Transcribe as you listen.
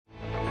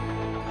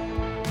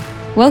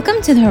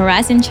Welcome to the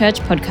Horizon Church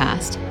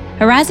podcast.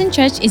 Horizon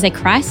Church is a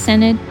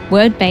Christ-centered,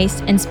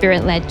 word-based and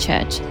spirit-led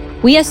church.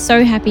 We are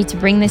so happy to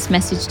bring this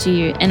message to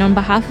you, and on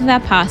behalf of our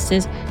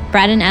pastors,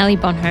 Brad and Ali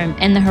Bonholm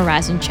and the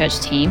Horizon Church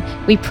team,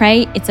 we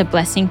pray it's a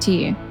blessing to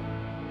you.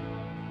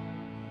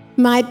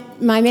 My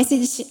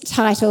message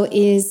title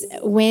is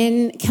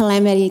When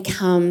Calamity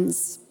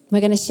Comes.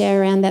 We're going to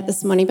share around that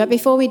this morning. But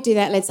before we do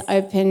that, let's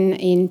open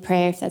in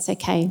prayer, if that's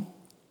okay.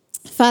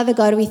 Father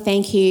God, we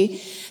thank you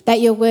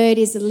that your word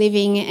is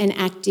living and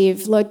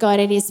active. Lord God,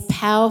 it is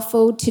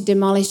powerful to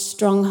demolish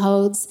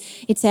strongholds.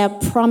 It's our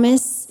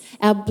promise,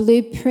 our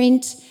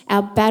blueprint,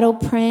 our battle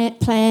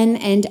plan,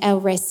 and our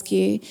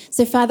rescue.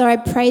 So, Father, I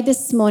pray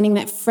this morning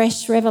that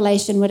fresh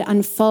revelation would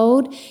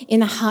unfold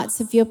in the hearts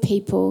of your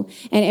people.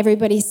 And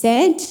everybody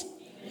said,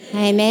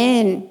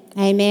 Amen.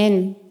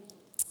 Amen.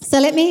 So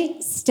let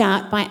me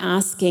start by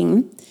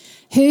asking,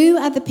 who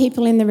are the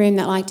people in the room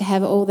that like to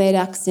have all their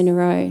ducks in a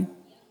row?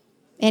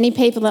 Any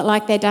people that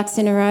like their ducks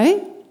in a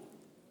row?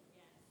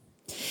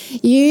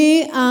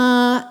 You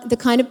are the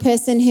kind of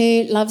person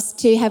who loves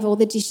to have all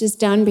the dishes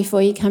done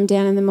before you come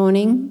down in the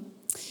morning.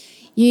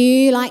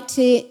 You like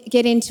to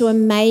get into a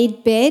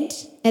made bed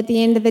at the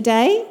end of the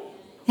day.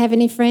 Have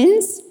any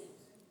friends?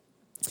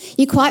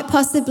 You quite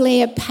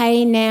possibly a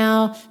pay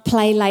now,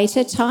 play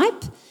later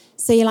type.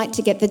 So you like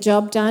to get the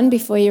job done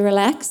before you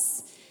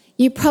relax.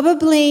 You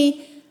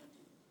probably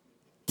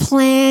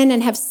plan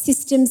and have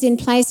systems in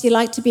place. You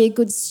like to be a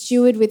good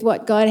steward with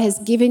what God has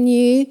given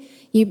you.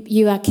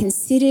 You are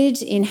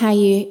considered in how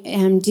you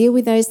deal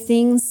with those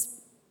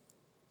things.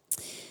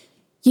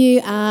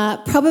 You are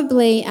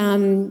probably,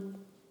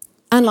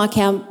 unlike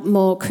our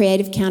more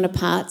creative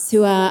counterparts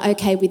who are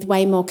okay with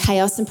way more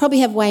chaos and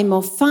probably have way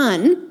more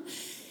fun,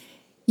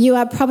 you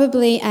are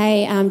probably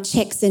a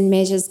checks and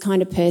measures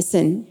kind of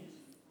person.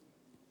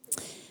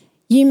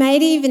 You may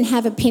even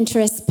have a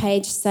Pinterest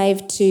page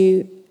saved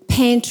to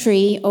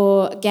pantry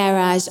or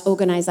garage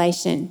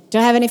organisation. Do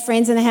I have any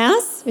friends in the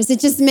house? Or is it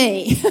just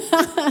me?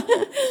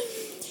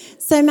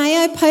 So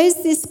may I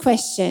pose this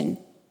question?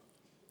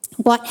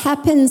 What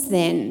happens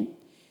then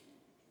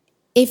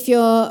if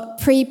your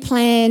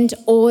pre-planned,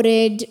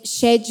 ordered,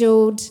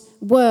 scheduled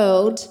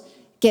world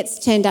gets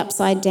turned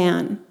upside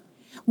down?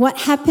 What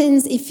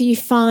happens if you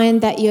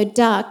find that your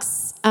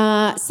ducks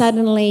are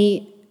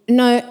suddenly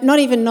not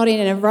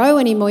in a row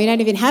anymore? You don't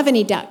even have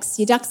any ducks.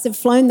 Your ducks have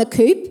flown the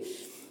coop.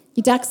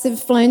 Your ducks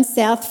have flown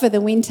south for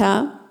the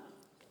winter.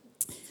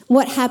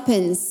 What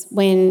happens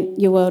when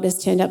your world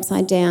is turned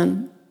upside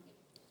down?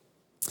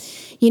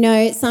 You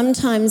know,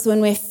 sometimes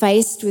when we're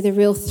faced with a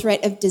real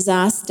threat of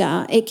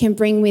disaster, it can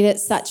bring with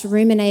it such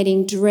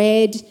ruminating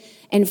dread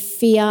and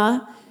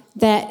fear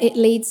that it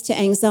leads to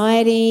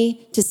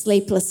anxiety, to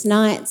sleepless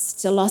nights,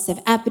 to loss of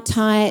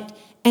appetite,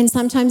 and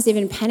sometimes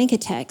even panic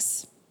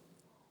attacks.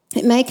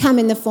 It may come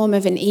in the form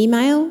of an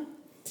email.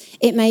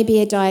 It may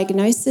be a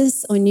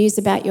diagnosis or news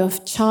about your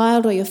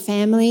child or your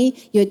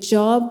family, your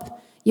job,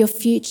 your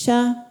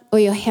future, or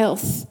your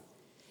health.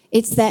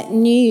 It's that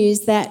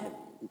news that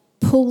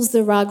pulls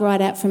the rug right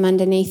out from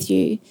underneath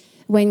you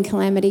when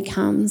calamity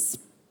comes.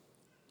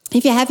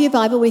 If you have your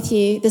Bible with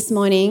you this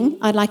morning,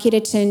 I'd like you to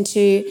turn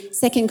to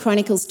 2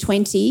 Chronicles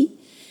 20,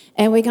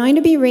 and we're going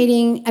to be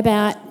reading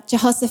about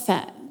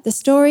Jehoshaphat, the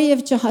story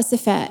of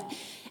Jehoshaphat.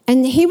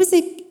 And he was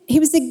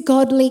a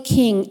godly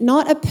king,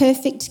 not a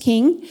perfect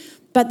king,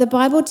 but the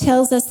Bible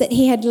tells us that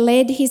he had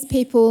led his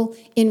people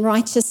in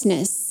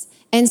righteousness.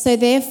 And so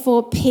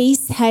therefore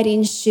peace had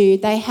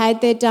ensued. They had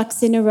their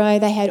ducks in a row.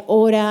 They had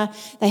order.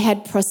 They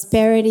had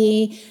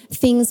prosperity.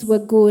 Things were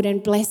good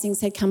and blessings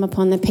had come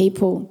upon the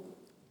people.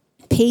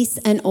 Peace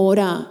and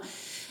order.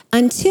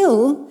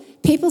 Until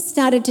people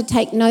started to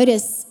take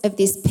notice of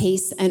this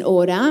peace and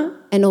order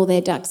and all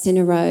their ducks in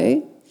a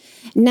row,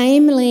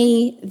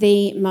 namely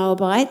the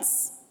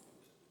Moabites,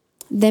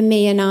 the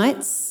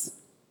Meunites,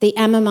 the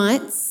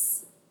Ammonites,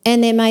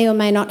 and there may or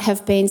may not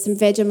have been some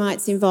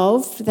Vegemites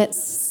involved.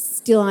 That's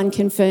still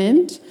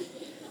unconfirmed.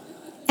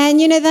 And,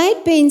 you know,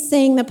 they'd been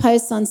seeing the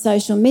posts on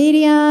social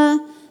media.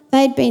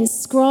 They'd been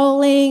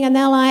scrolling and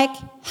they're like,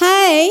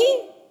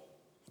 hey,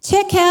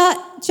 check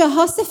out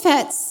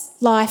Jehoshaphat's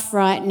life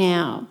right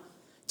now.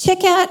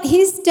 Check out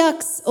his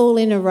ducks all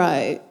in a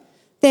row.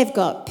 They've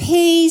got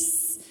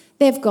peace.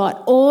 They've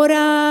got order.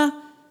 I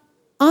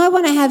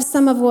want to have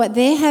some of what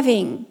they're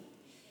having.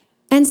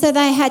 And so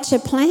they hatch a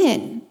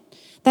plan.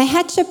 They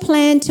hatch a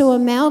plan to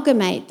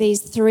amalgamate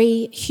these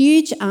three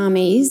huge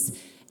armies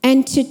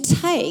and to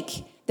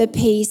take the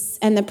peace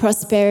and the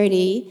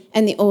prosperity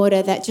and the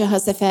order that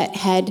Jehoshaphat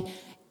had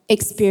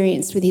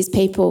experienced with his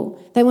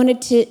people. They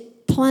wanted to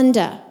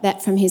plunder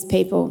that from his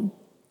people.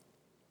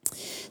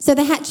 So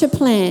they hatch a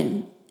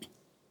plan.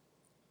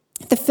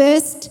 The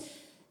first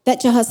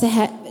that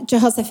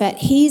Jehoshaphat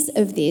hears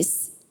of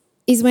this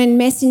is when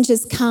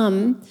messengers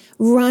come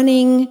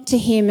running to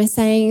him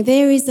saying,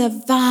 there is a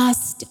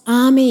vast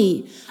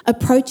army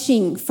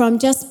approaching from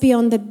just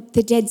beyond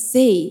the Dead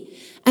Sea,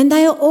 and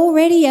they are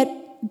already at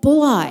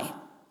Bulai.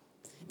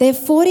 They're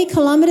 40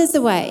 kilometres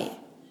away.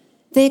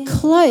 They're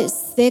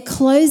close. They're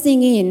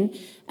closing in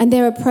and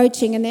they're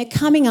approaching and they're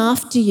coming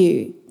after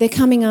you. They're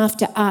coming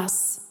after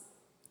us.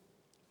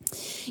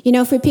 You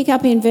know, if we pick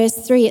up in verse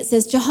 3, it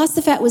says,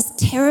 Jehoshaphat was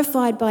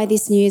terrified by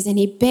this news and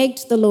he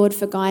begged the Lord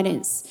for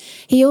guidance.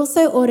 He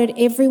also ordered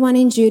everyone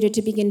in Judah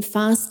to begin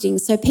fasting.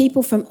 So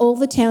people from all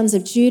the towns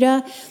of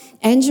Judah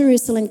and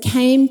Jerusalem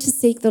came to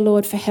seek the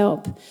Lord for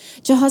help.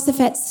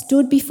 Jehoshaphat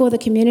stood before the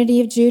community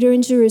of Judah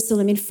and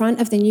Jerusalem in front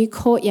of the new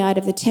courtyard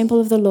of the temple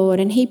of the Lord,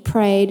 and he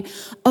prayed,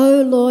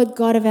 O Lord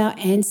God of our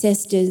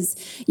ancestors,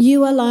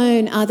 you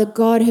alone are the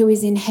God who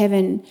is in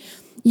heaven.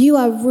 You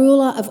are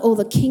ruler of all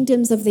the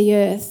kingdoms of the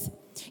earth.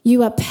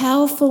 You are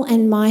powerful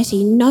and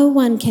mighty. No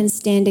one can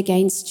stand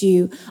against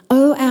you.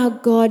 O our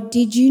God,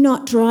 did you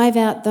not drive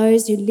out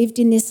those who lived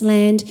in this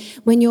land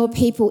when your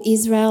people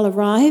Israel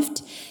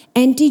arrived?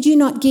 And did you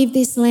not give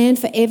this land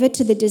forever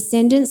to the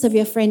descendants of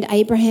your friend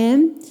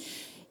Abraham?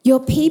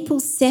 Your people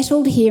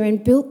settled here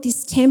and built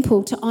this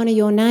temple to honour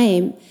your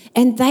name.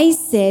 And they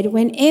said,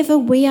 whenever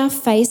we are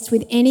faced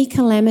with any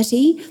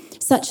calamity,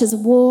 such as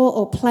war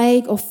or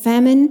plague or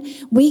famine,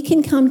 we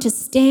can come to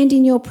stand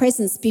in your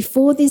presence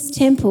before this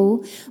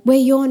temple where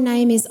your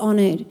name is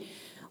honoured.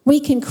 We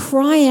can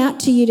cry out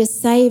to you to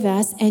save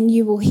us, and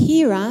you will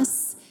hear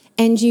us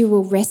and you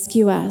will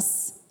rescue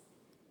us.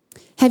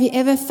 Have you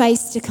ever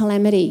faced a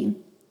calamity?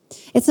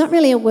 It's not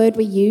really a word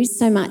we use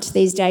so much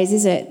these days,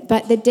 is it?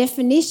 But the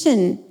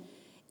definition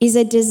is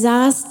a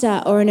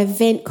disaster or an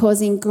event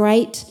causing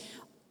great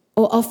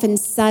or often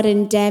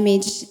sudden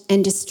damage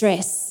and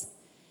distress.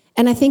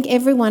 And I think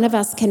every one of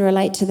us can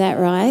relate to that,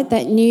 right?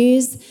 That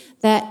news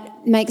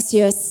that makes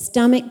your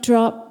stomach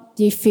drop,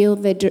 you feel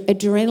the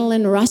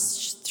adrenaline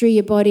rush through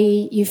your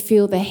body, you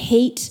feel the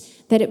heat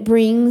that it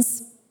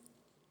brings,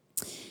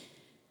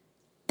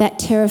 that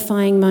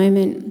terrifying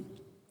moment.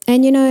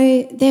 And you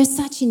know, there's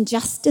such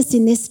injustice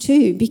in this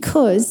too,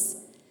 because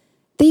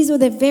these were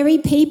the very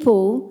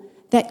people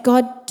that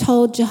God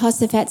told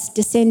Jehoshaphat's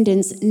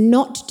descendants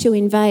not to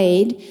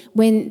invade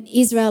when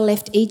Israel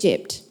left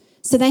Egypt.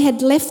 So they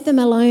had left them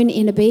alone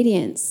in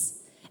obedience.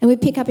 And we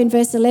pick up in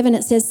verse 11,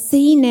 it says,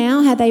 see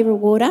now how they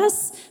reward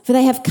us, for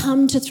they have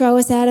come to throw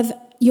us out of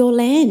your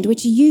land,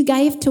 which you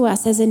gave to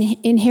us as an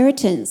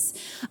inheritance.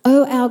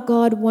 Oh, our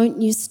God,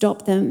 won't you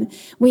stop them?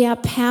 We are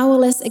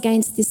powerless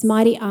against this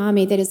mighty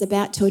army that is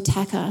about to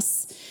attack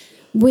us.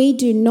 We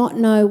do not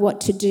know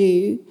what to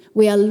do.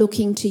 We are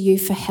looking to you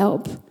for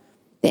help.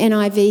 The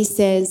NIV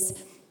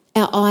says,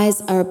 our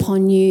eyes are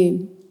upon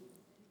you.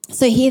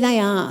 So here they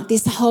are,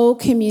 this whole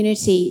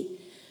community.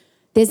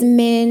 There's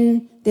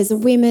men, there's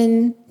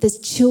women, there's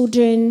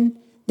children,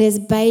 there's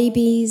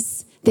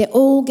babies. They're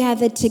all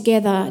gathered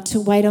together to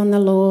wait on the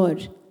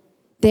Lord.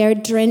 Their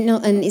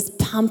adrenaline is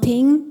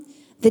pumping.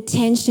 The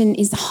tension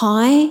is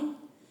high.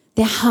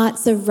 Their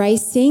hearts are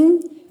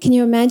racing. Can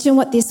you imagine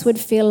what this would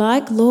feel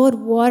like? Lord,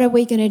 what are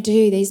we going to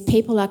do? These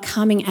people are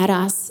coming at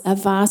us, a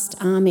vast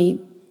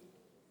army.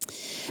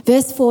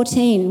 Verse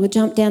 14, we'll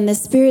jump down. The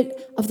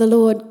Spirit of the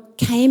Lord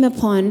came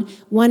upon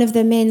one of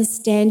the men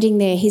standing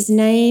there. His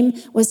name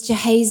was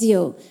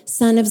Jahaziel,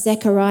 son of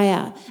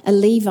Zechariah, a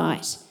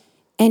Levite.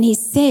 And he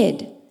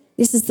said,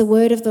 this is the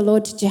word of the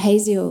Lord to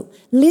Jahaziel.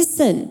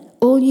 Listen,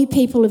 all you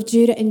people of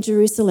Judah and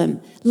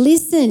Jerusalem.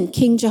 Listen,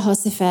 King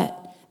Jehoshaphat.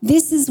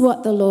 This is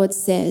what the Lord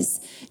says.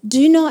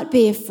 Do not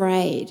be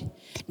afraid.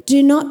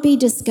 Do not be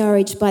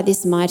discouraged by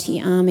this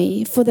mighty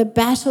army, for the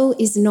battle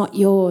is not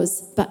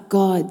yours, but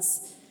God's.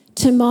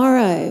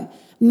 Tomorrow,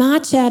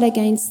 march out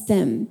against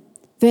them.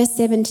 Verse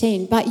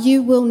 17, but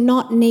you will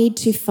not need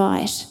to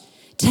fight.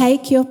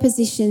 Take your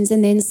positions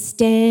and then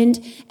stand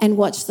and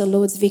watch the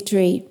Lord's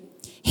victory.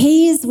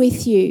 He is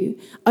with you,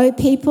 O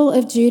people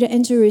of Judah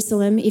and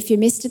Jerusalem. If you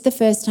missed it the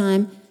first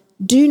time,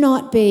 do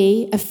not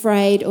be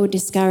afraid or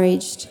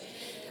discouraged.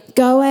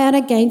 Go out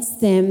against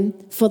them,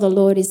 for the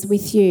Lord is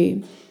with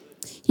you.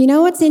 You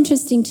know what's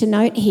interesting to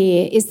note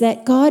here is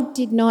that God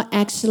did not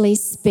actually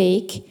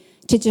speak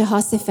to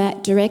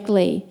Jehoshaphat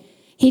directly.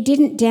 He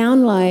didn't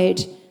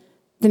download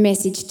the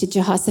message to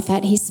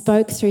Jehoshaphat. He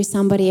spoke through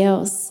somebody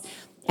else.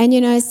 And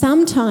you know,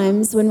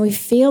 sometimes when we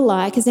feel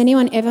like, has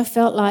anyone ever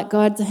felt like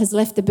God has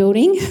left the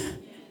building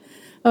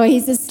or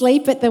he's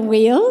asleep at the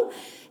wheel?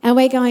 And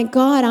we're going,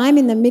 God, I'm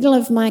in the middle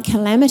of my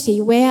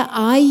calamity. Where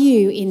are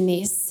you in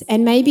this?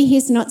 And maybe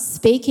he's not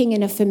speaking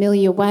in a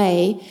familiar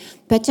way,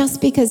 but just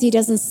because he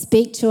doesn't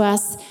speak to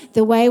us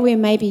the way we're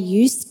maybe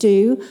used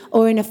to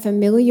or in a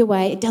familiar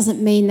way, it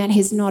doesn't mean that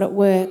he's not at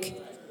work.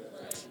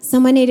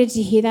 Someone needed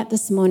to hear that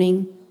this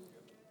morning.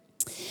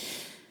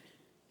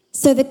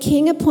 So the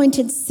king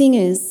appointed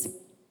singers.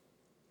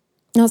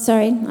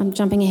 I'm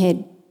jumping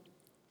ahead.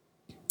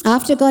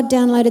 After God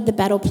downloaded the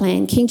battle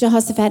plan, King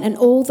Jehoshaphat and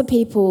all the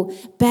people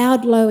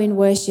bowed low in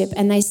worship,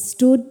 and they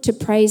stood to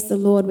praise the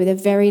Lord with a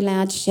very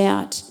loud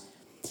shout.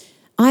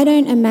 I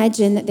don't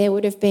imagine that there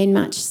would have been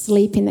much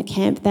sleep in the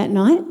camp that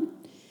night.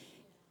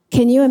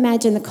 Can you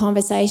imagine the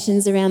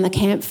conversations around the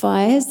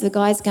campfires? The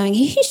guys going, are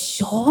you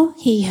sure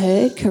he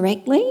heard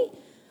correctly?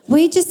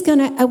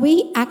 Are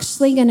we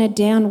actually going to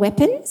down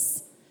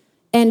weapons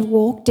and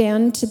walk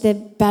down to the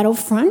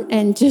battlefront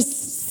and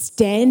just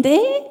stand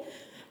there?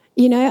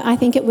 I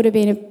think it would have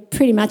been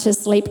pretty much a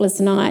sleepless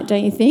night,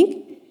 don't you think?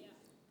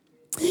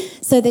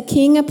 So the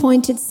king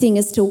appointed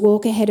singers to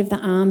walk ahead of the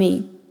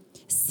army,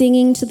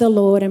 singing to the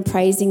Lord and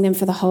praising them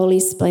for the holy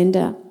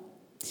splendour.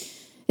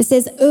 It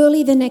says,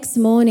 early the next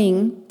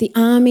morning, the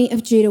army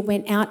of Judah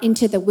went out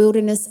into the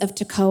wilderness of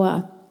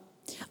Tekoa.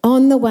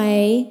 On the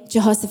way,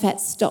 Jehoshaphat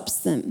stops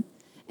them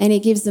and he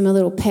gives them a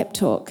little pep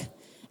talk.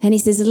 And he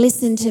says,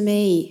 listen to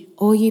me,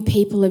 all you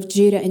people of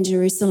Judah and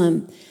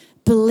Jerusalem.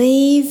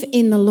 Believe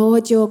in the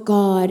Lord your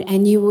God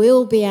and you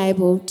will be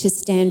able to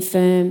stand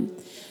firm.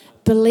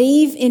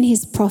 Believe in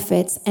his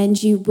prophets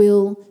and you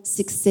will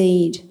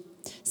succeed.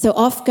 So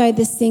off go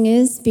the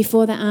singers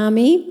before the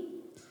army.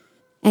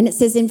 And it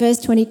says in verse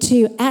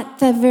 22, at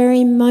the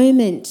very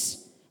moment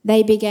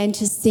they began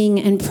to sing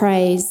and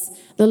praise,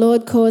 the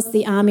Lord caused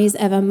the armies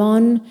of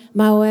Ammon,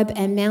 Moab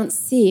and Mount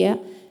Seir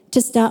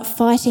to start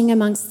fighting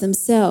amongst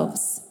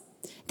themselves.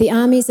 The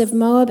armies of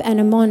Moab and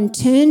Ammon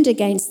turned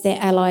against their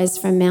allies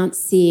from Mount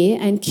Seir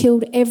and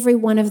killed every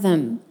one of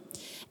them.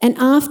 And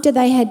after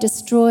they had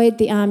destroyed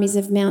the armies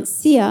of Mount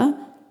Seir,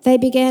 they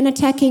began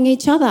attacking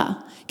each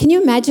other. Can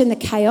you imagine the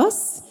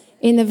chaos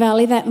in the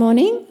valley that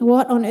morning?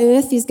 What on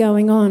earth is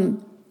going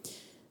on?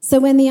 So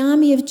when the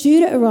army of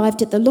Judah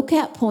arrived at the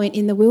lookout point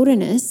in the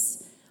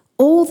wilderness,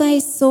 all they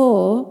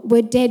saw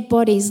were dead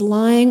bodies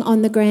lying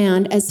on the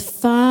ground as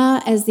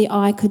far as the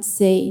eye could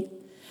see.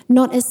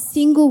 Not a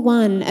single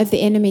one of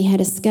the enemy had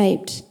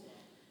escaped.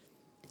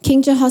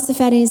 King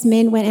Jehoshaphat and his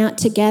men went out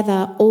to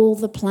gather all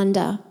the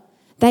plunder.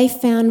 They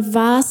found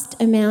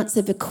vast amounts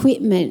of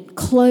equipment,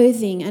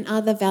 clothing, and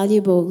other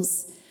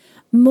valuables,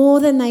 more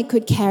than they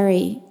could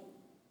carry.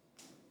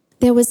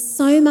 There was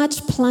so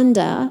much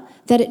plunder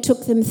that it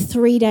took them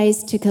 3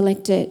 days to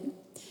collect it.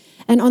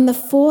 And on the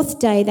fourth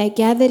day, they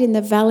gathered in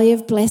the Valley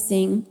of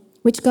Blessing,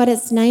 which got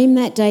its name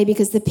that day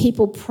because the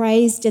people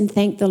praised and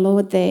thanked the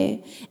Lord there.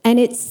 And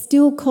it's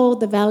still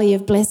called the Valley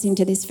of Blessing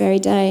to this very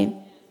day.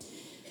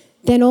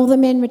 Then all the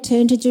men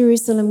returned to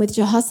Jerusalem with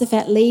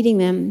Jehoshaphat leading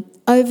them,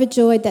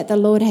 overjoyed that the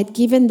Lord had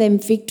given them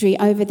victory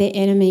over their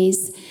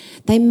enemies.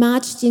 They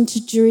marched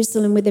into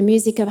Jerusalem with the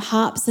music of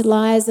harps,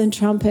 lyres and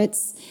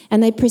trumpets,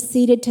 and they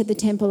proceeded to the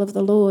temple of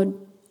the Lord.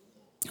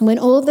 When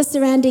all the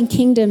surrounding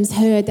kingdoms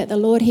heard that the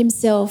Lord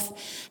himself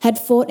had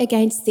fought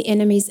against the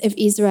enemies of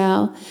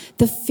Israel,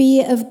 the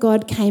fear of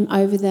God came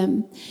over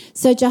them.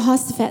 So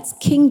Jehoshaphat's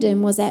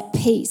kingdom was at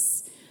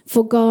peace,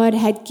 for God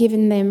had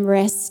given them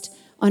rest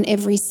on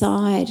every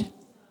side.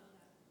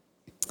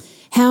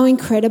 How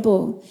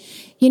incredible.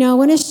 I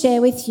want to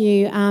share with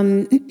you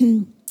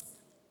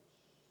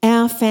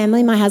our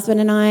family, my husband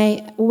and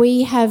I,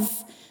 we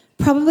have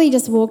probably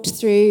just walked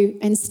through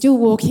and still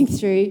walking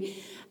through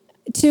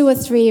 2 or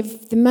 3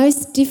 of the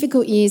most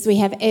difficult years we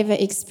have ever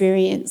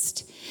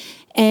experienced.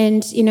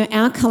 And,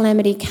 our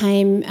calamity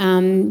came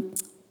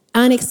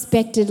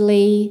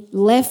unexpectedly,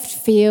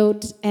 left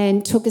field,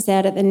 and took us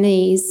out at the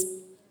knees.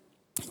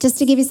 Just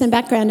to give you some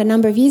background, a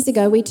number of years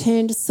ago, we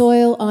turned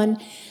soil on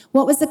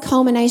what was the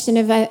culmination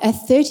of a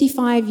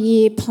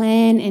 35-year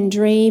plan and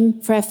dream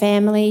for our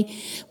family,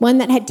 one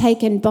that had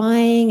taken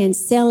buying and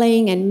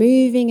selling and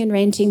moving and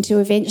renting to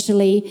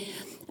eventually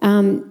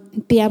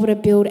be able to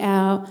build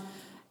our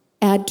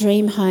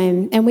dream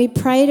home. And we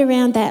prayed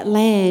around that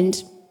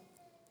land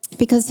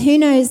because who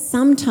knows,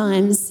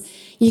 sometimes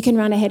you can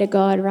run ahead of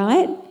God,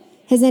 right?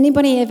 Has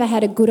anybody ever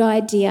had a good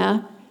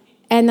idea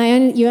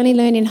and you only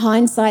learn in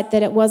hindsight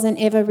that it wasn't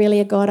ever really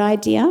a God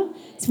idea?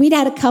 So we'd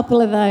had a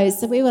couple of those.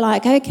 So we were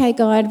like, okay,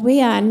 God,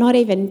 we are not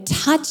even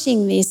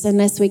touching this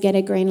unless we get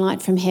a green light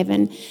from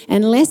heaven,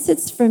 unless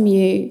it's from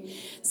you.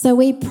 So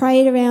we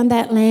prayed around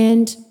that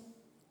land.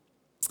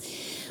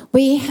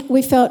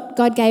 We felt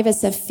God gave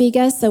us a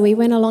figure, so we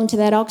went along to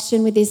that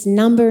auction with this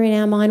number in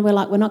our mind. We're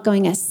like, we're not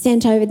going a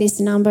cent over this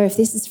number. If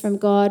this is from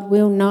God,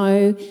 we'll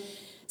know.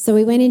 So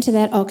we went into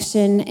that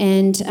auction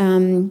and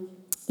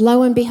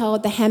lo and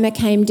behold, the hammer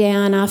came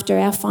down after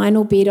our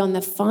final bid on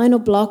the final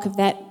block of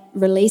that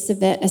release of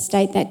that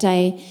estate that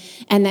day,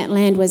 and that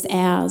land was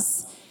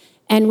ours.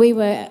 And we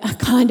were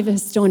kind of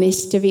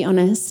astonished, to be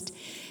honest.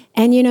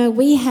 And,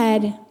 we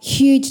had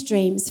huge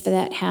dreams for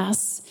that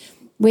house.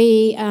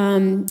 We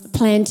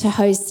planned to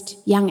host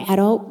young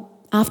adult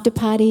after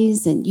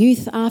parties and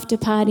youth after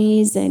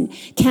parties and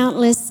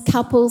countless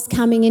couples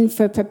coming in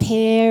for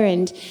prepare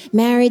and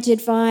marriage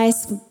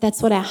advice.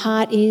 That's what our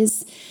heart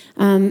is.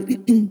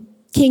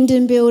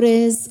 Kingdom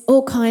builders,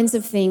 all kinds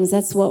of things.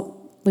 That's what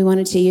we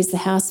wanted to use the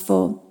house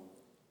for.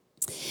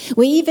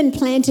 We even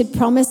planted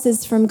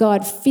promises from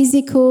God,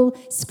 physical,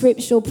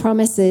 scriptural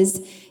promises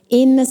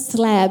in the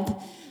slab.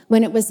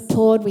 When it was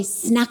poured, we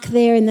snuck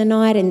there in the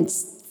night and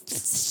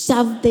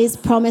shoved these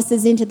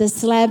promises into the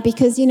slab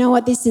because, you know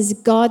what, this is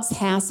God's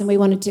house and we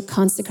wanted to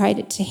consecrate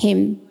it to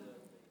him.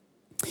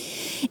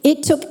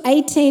 It took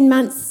 18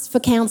 months for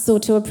council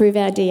to approve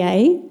our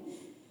DA.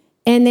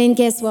 And then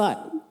guess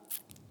what?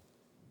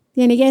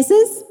 Any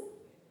guesses?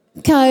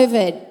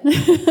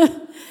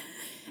 COVID.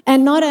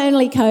 And not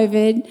only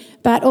COVID,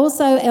 but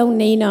also El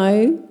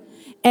Nino.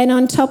 And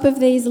on top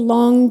of these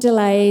long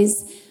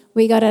delays,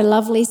 we got a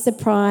lovely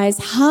surprise,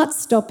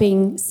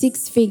 heart-stopping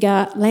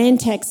 6-figure land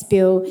tax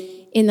bill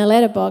in the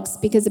letterbox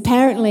because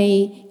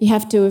apparently you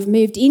have to have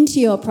moved into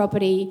your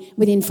property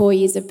within 4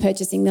 years of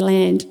purchasing the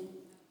land.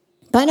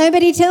 But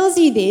nobody tells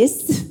you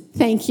this.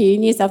 Thank you,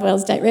 New South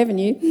Wales State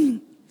Revenue.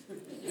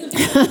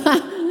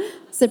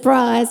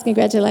 Surprise,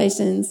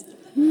 congratulations.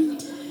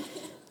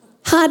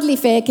 Hardly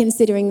fair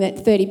considering that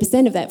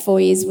 30% of that 4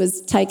 years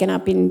was taken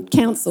up in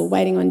council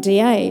waiting on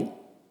DA.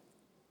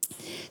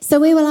 So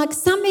we were like,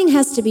 something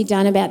has to be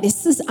done about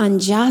this. This is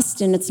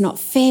unjust and it's not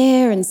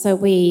fair. And so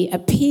we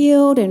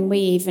appealed and we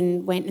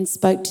even went and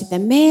spoke to the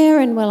mayor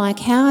and we're like,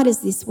 how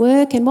does this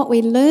work? And what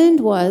we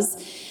learned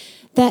was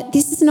that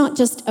this is not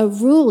just a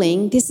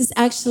ruling, this is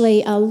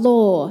actually a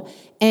law.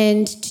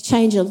 And to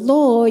change a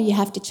law, you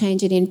have to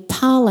change it in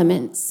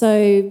Parliament.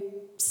 So,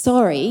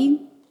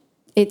 sorry,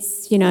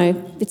 it's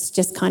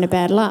just kind of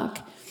bad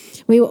luck.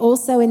 We were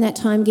also in that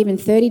time given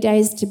 30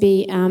 days to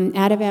be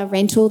out of our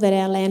rental that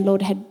our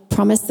landlord had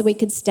promised that we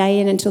could stay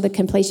in until the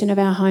completion of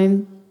our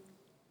home.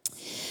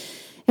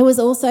 It was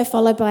also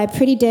followed by a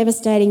pretty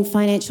devastating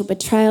financial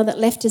betrayal that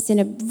left us in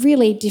a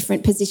really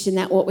different position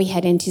than what we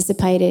had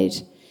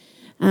anticipated.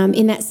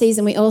 In that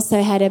season, we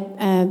also had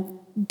a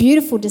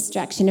beautiful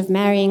distraction of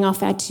marrying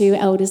off our 2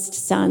 eldest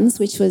sons,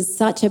 which was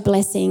such a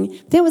blessing.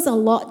 There was a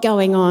lot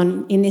going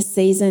on in this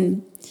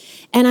season.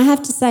 And I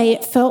have to say,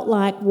 it felt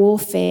like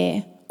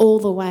warfare all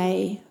the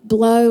way,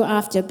 blow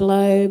after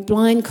blow,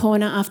 blind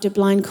corner after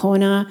blind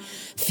corner,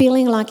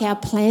 feeling like our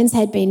plans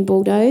had been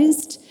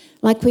bulldozed,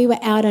 like we were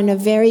out on a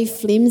very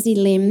flimsy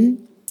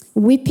limb,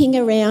 whipping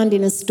around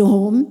in a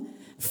storm,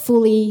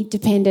 fully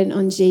dependent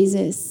on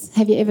Jesus.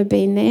 Have you ever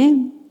been there?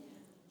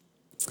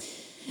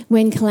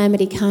 When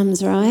calamity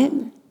comes, right?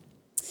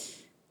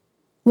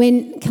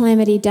 When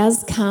calamity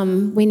does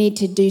come, we need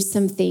to do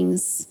some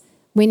things.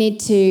 We need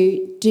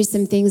to do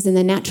some things in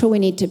the natural. We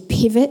need to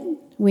pivot.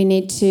 We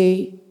need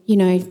to,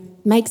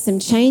 make some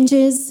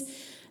changes.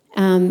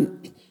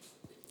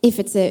 If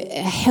it's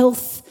a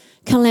health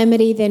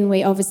calamity, then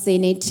we obviously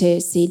need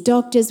to see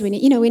doctors. We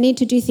need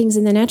to do things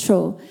in the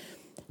natural.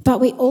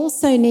 But we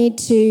also need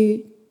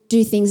to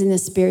do things in the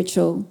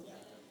spiritual.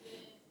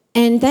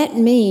 And that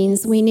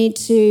means we need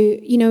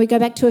to, we go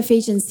back to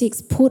Ephesians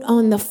 6, put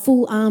on the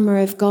full armour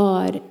of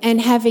God.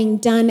 And having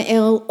done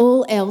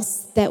all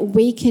else that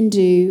we can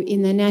do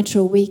in the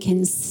natural, we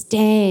can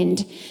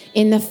stand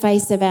in the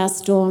face of our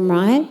storm,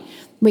 right?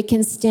 We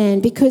can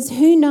stand because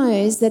who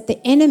knows that the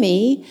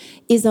enemy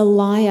is a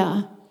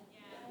liar.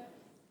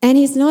 And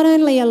he's not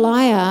only a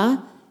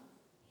liar,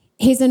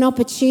 he's an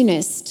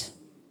opportunist.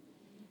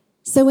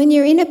 So when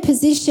you're in a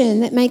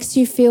position that makes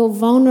you feel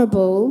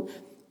vulnerable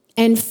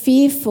and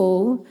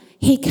fearful,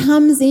 he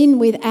comes in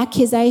with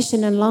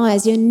accusation and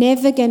lies. You're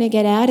never going to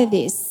get out of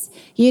this.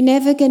 You're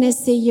never going to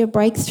see your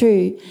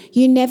breakthrough.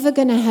 You're never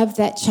going to have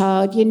that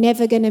child. You're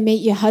never going to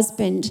meet your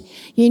husband.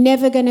 You're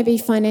never going to be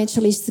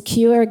financially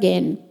secure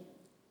again,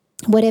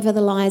 whatever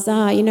the lies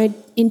are.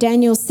 In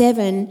Daniel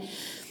 7,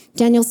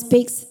 Daniel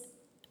speaks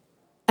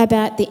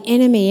about the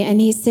enemy and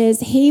he says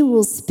he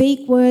will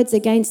speak words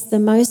against the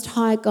Most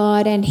High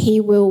God and he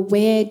will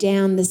wear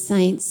down the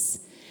saints.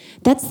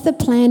 That's the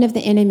plan of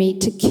the enemy,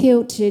 to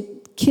kill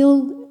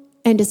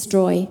and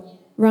destroy,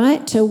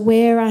 right? To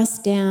wear us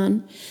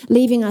down,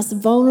 leaving us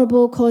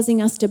vulnerable,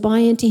 causing us to buy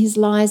into his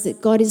lies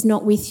that God is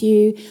not with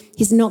you.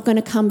 He's not going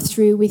to come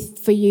through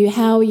for you.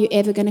 How are you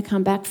ever going to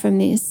come back from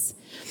this?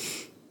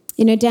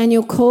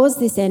 Daniel calls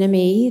this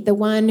enemy the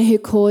one who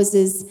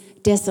causes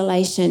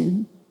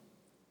desolation.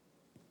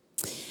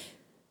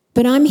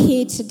 But I'm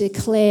here to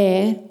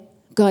declare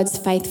God's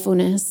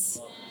faithfulness.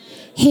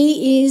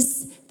 He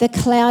is the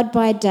cloud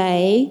by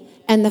day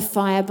and the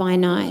fire by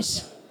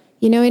night.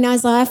 In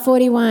Isaiah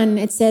 41,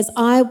 it says,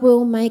 I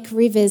will make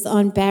rivers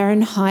on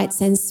barren heights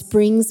and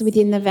springs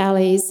within the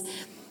valleys.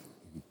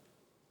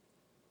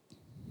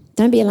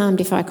 Don't be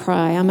alarmed if I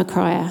cry. I'm a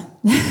crier.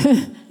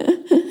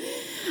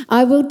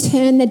 I will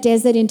turn the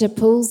desert into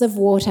pools of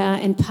water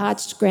and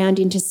parched ground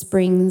into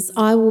springs.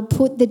 I will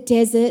put in the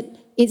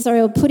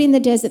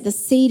desert the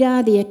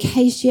cedar, the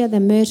acacia,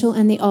 the myrtle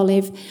and the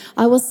olive.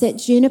 I will set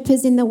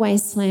junipers in the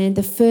wasteland,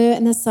 the fir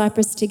and the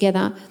cypress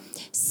together,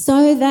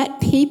 so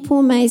that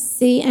people may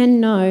see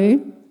and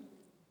know,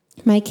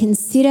 may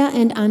consider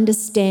and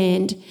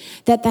understand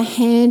that the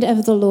hand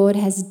of the Lord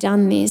has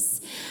done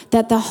this,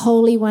 that the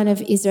Holy One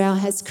of Israel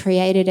has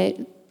created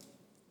it.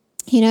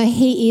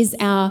 He is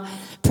our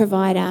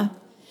provider.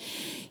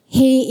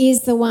 He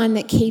is the one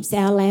that keeps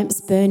our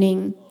lamps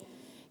burning.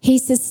 He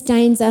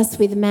sustains us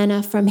with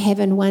manna from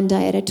heaven one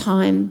day at a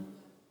time.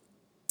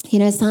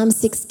 Psalm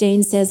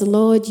 16 says,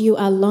 Lord, you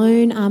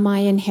alone are my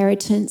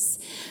inheritance,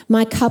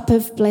 my cup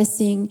of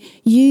blessing.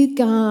 You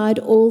guard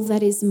all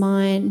that is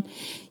mine.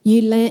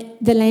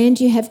 The land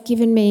you have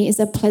given me is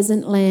a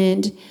pleasant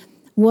land.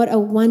 What a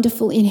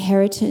wonderful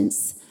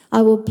inheritance.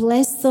 I will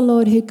bless the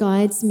Lord who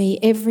guides me.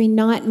 Every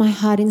night my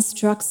heart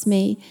instructs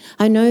me.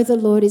 I know the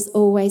Lord is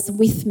always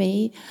with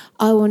me.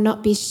 I will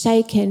not be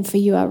shaken, for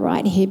you are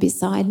right here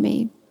beside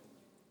me.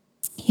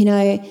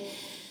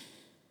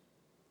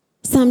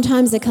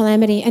 Sometimes a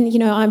calamity,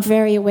 and I'm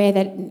very aware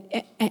that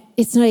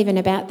it's not even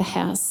about the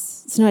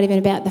house. It's not even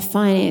about the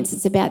finance.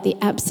 It's about the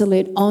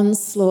absolute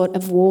onslaught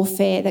of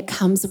warfare that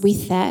comes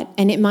with that.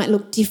 And it might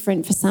look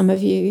different for some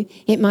of you.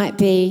 It might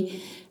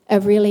be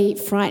a really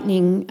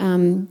frightening,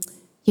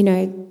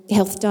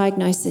 health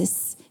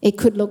diagnosis. It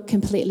could look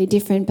completely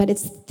different, but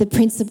the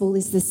principle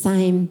is the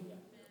same.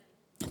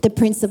 The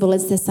principle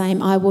is the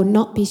same. I will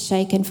not be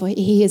shaken, for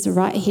he is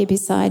right here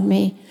beside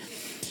me.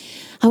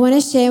 I want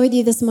to share with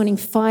you this morning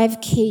 5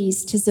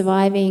 keys to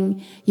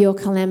surviving your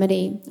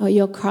calamity or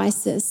your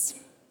crisis.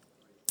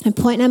 And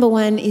point number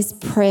 1 is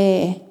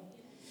prayer.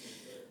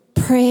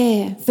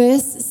 Prayer.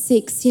 Verse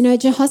 6,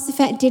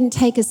 Jehoshaphat didn't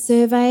take a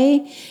survey.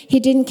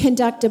 He didn't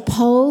conduct a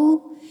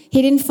poll.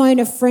 He didn't phone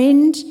a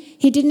friend.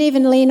 He didn't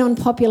even lean on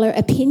popular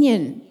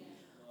opinion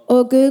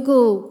or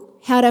Google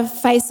how to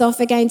face off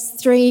against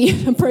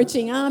 3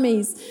 approaching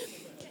armies.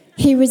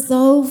 He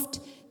resolved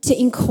to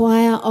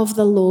inquire of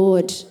the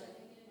Lord.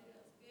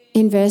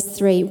 In verse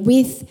 3,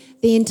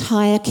 with the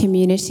entire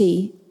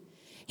community.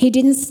 He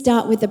didn't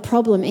start with the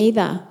problem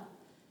either.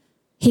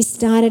 He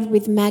started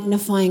with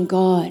magnifying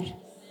God.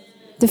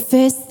 The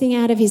first thing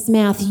out of his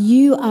mouth,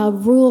 you are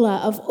ruler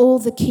of all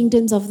the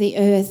kingdoms of the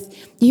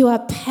earth. You are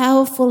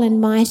powerful and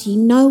mighty.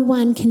 No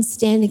one can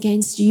stand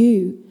against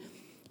you.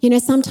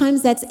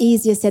 Sometimes that's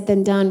easier said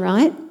than done,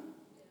 right?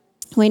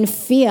 When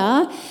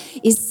fear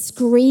is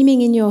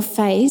screaming in your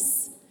face,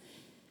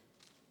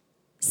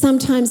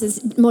 sometimes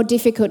it's more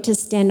difficult to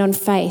stand on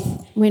faith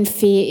when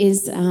fear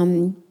is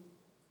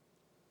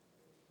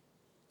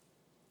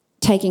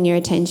taking your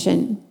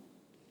attention.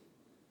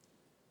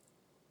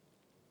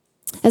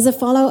 As a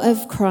follower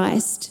of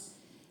Christ,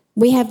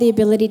 we have the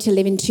ability to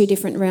live in 2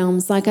 different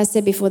realms. Like I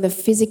said before, the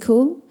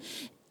physical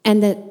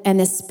and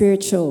the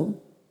spiritual.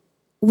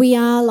 We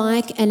are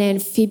like an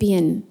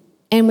amphibian,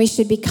 and we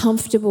should be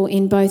comfortable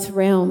in both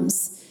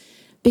realms.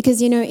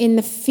 Because, in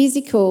the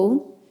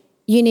physical,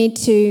 you need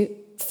to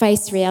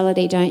face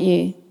reality, don't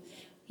you?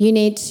 You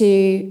need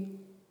to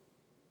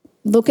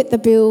look at the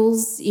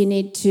bills. You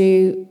need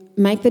to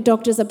make the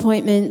doctor's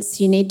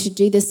appointments. You need to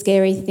do the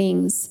scary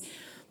things.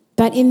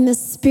 But in the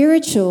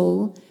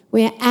spiritual,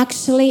 we're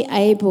actually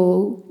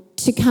able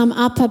to come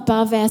up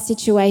above our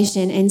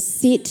situation and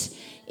sit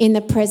in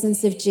the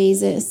presence of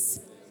Jesus.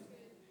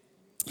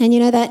 And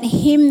that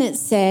hymn that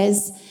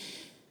says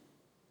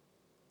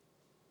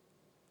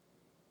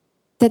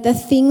that the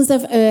things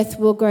of earth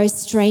will grow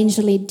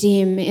strangely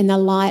dim in the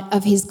light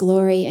of his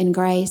glory and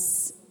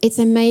grace. It's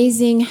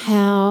amazing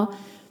how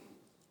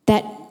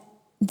that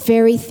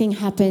very thing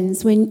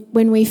happens when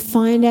we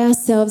find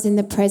ourselves in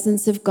the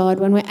presence of God,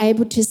 when we're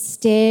able to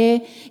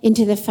stare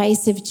into the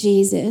face of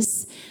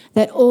Jesus,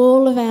 that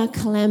all of our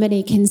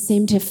calamity can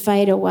seem to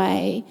fade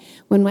away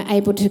when we're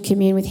able to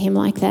commune with him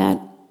like that.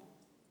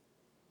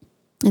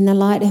 In the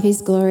light of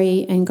his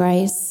glory and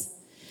grace.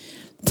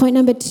 Point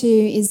number 2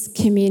 is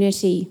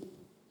community.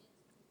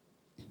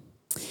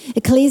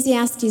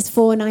 Ecclesiastes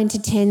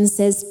 4:9-10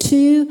 says,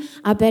 2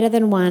 are better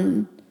than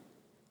 1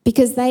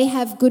 because they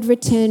have good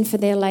return for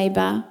their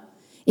labour.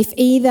 If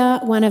either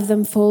one of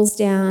them falls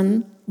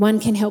down, one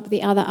can help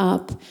the other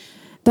up.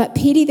 But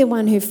pity the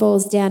one who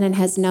falls down and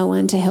has no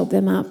one to help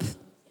them up.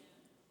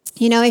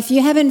 If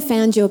you haven't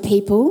found your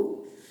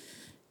people,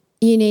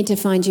 you need to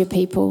find your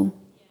people.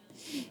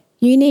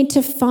 You need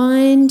to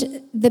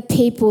find the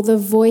people, the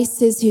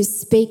voices who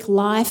speak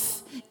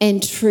life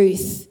and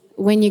truth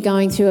when you're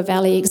going through a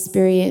valley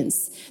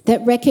experience, that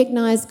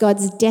recognise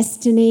God's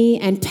destiny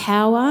and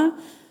power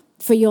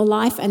for your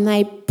life and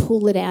they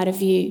pull it out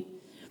of you.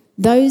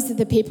 Those are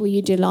the people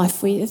you do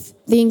life with,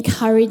 the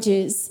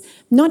encouragers,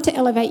 not to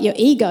elevate your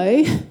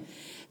ego,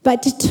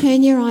 but to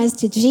turn your eyes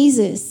to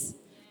Jesus.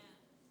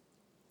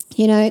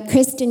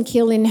 Kristen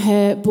Kill in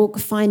her book,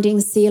 Finding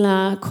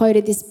Selah,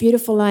 quoted this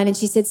beautiful line and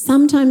she said,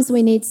 sometimes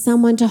we need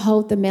someone to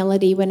hold the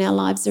melody when our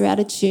lives are out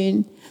of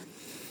tune.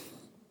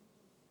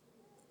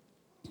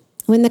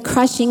 When the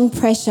crushing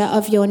pressure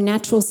of your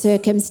natural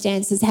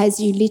circumstances has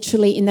you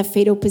literally in the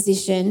fetal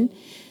position,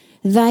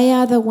 they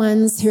are the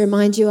ones who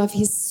remind you of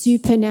his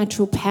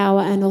supernatural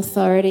power and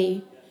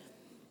authority.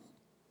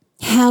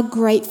 How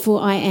grateful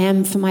I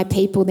am for my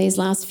people these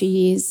last few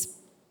years.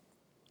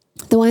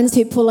 The ones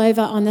who pull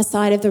over on the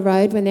side of the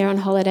road when they're on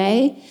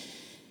holiday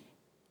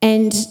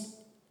and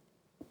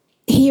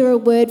hear a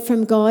word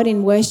from God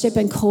in worship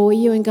and call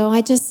you and go,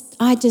 I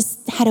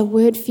just had a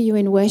word for you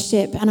in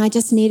worship and I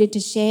just needed to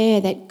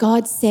share that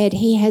God said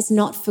he has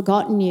not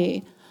forgotten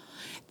you.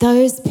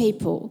 Those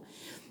people,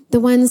 the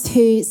ones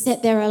who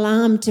set their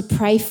alarm to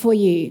pray for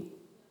you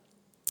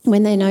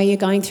when they know you're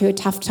going through a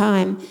tough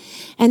time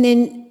and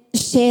then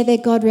share their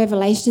God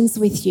revelations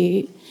with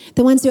you.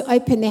 The ones who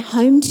open their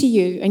home to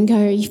you and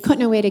go, you've got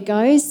nowhere to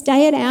go,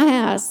 stay at our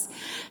house,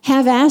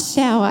 have our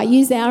shower,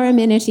 use our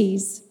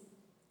amenities.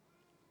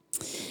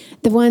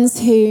 The ones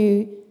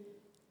who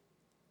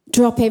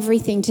drop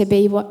everything to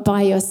be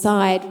by your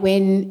side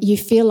when you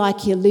feel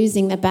like you're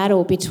losing the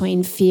battle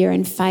between fear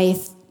and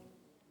faith.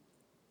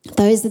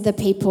 Those are the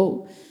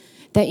people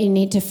that you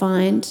need to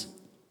find.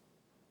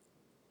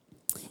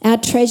 our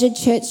treasured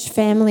church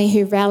family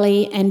who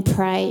rally and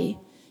pray.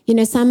 You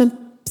know,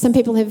 some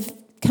people have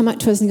come up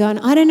to us and gone,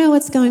 I don't know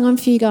what's going on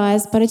for you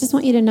guys, but I just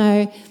want you to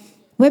know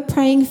we're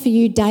praying for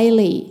you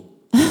daily.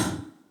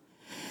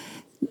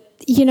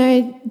 You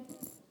know,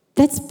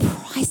 that's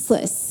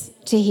priceless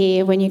to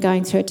hear when you're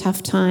going through a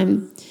tough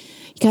time.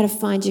 You got to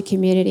find your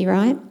community,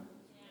 right?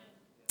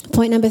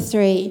 Point number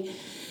 3,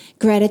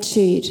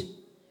 gratitude.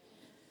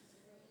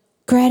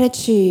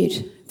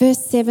 Gratitude.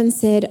 Verse 7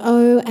 said,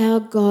 "Oh, our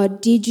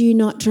God, did you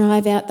not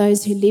drive out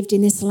those who lived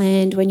in this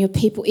land when your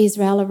people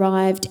Israel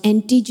arrived?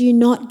 And did you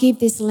not give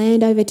this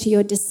land over to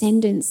your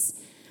descendants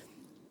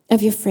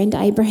of your friend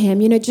Abraham?"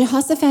 You know,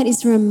 Jehoshaphat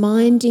is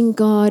reminding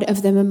God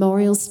of the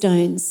memorial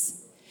stones.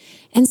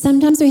 And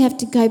sometimes we have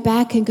to go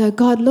back and go,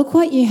 God, look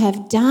what you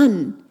have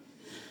done.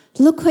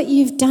 Look what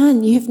you've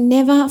done. You have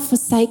never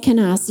forsaken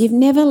us. You've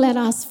never let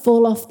us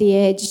fall off the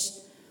edge.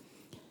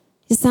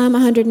 Psalm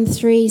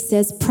 103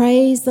 says,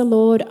 "Praise the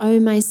Lord, O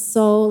my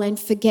soul, and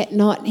forget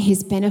not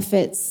his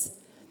benefits."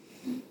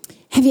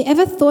 Have you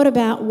ever thought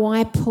about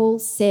why Paul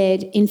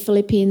said in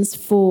Philippians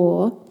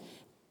 4,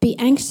 "Be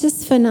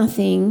anxious for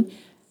nothing,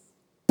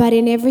 but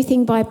in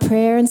everything by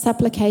prayer and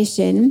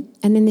supplication,"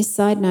 and then this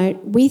side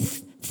note,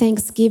 "with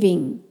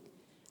thanksgiving,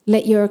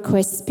 let your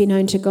requests be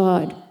known to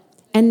God.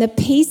 And the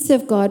peace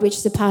of God, which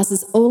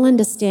surpasses all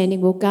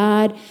understanding, will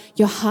guard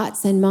your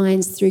hearts and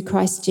minds through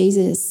Christ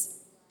Jesus."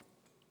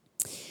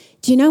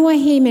 Do you know why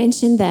he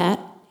mentioned that?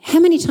 How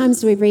many times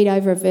do we read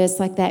over a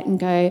verse like that and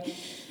go,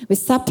 with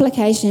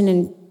supplication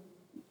and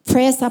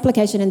prayer,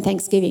 supplication and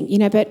thanksgiving? You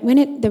know, but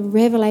when the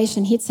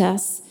revelation hits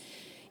us,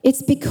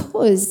 it's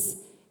because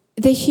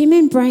the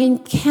human brain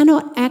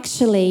cannot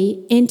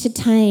actually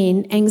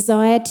entertain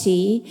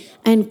anxiety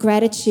and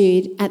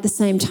gratitude at the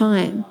same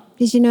time.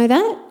 Did you know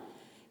that?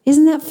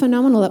 Isn't that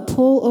phenomenal that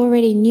Paul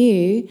already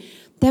knew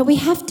that we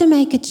have to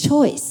make a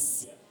choice?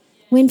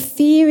 When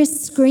fear is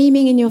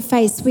screaming in your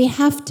face, we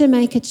have to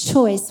make a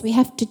choice. We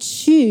have to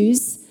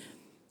choose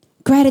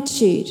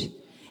gratitude.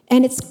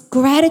 And it's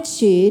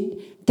gratitude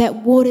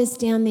that waters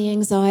down the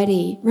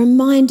anxiety,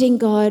 reminding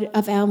God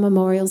of our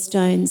memorial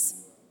stones.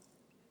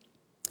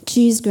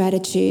 Choose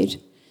gratitude.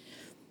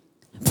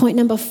 Point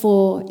number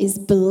 4 is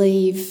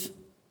believe.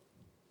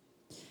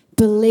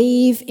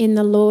 Believe in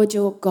the Lord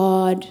your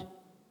God,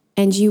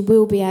 and you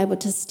will be able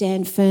to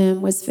stand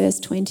firm, was verse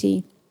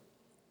 20.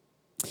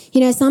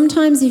 You know,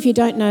 sometimes if you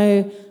don't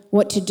know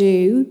what to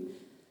do,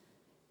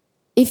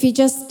 if you're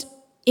just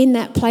in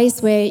that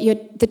place where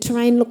the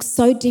terrain looks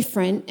so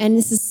different and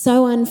this is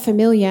so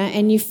unfamiliar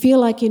and you feel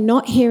like you're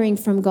not hearing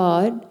from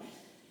God,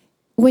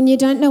 when you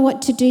don't know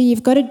what to do,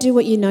 you've got to do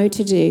what you know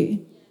to do.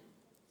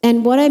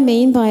 And what I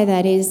mean by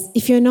that is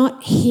if you're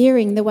not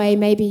hearing the way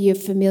maybe you're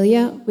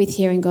familiar with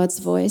hearing God's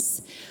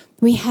voice,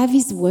 we have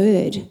his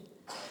word.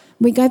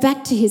 We go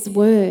back to his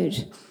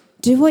word.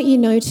 Do what you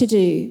know to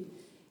do.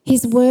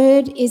 His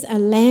word is a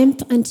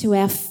lamp unto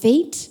our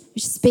feet,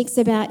 which speaks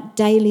about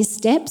daily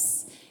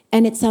steps,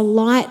 and it's a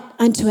light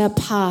unto our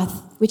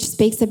path, which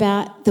speaks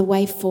about the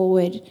way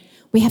forward.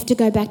 We have to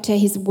go back to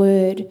his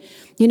word.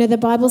 You know, the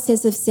Bible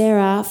says of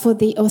Sarah, "For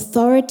the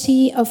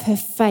authority of her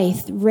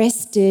faith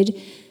rested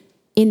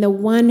in the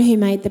one who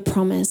made the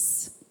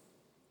promise."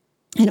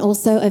 And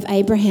also of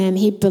Abraham,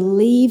 he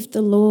believed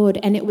the Lord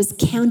and it was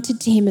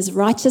counted to him as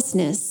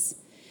righteousness.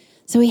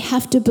 So we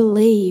have to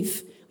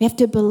believe. We have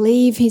to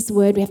believe his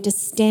word. We have to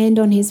stand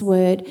on his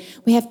word.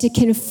 We have to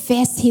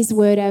confess his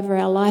word over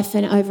our life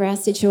and over our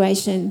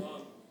situation.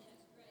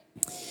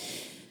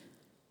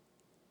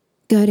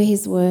 Go to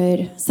his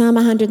word. Psalm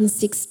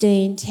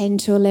 116,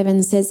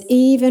 10-11 says,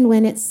 "Even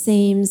when it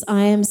seems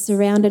I am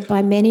surrounded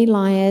by many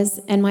liars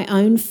and my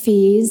own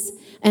fears,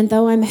 and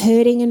though I'm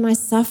hurting in my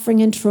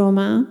suffering and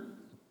trauma,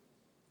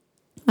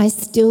 I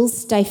still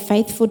stay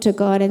faithful to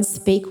God and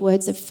speak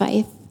words of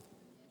faith."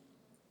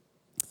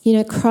 You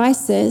know,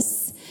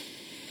 crisis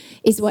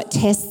is what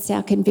tests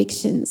our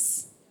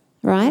convictions,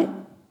 right?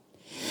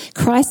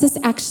 Crisis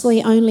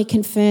actually only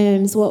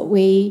confirms what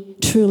we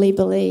truly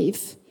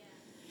believe.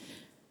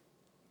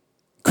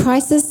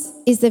 Crisis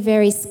is the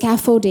very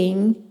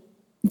scaffolding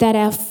that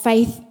our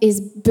faith is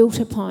built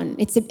upon.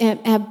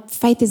 Our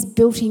faith is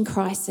built in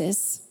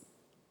crisis.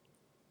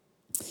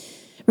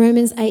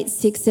 Romans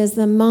 8:6 says,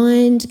 "The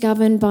mind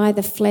governed by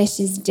the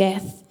flesh is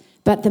death,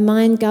 but the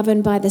mind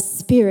governed by the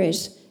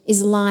Spirit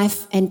is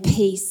life and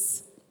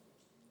peace."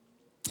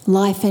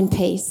 Life and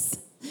peace.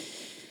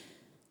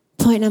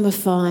 Point number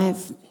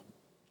 5,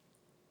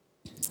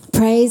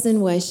 praise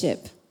and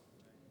worship.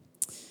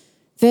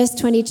 Verse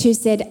 22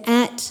 said,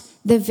 "At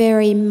the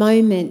very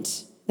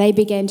moment they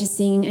began to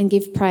sing and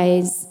give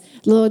praise,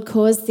 the Lord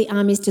caused the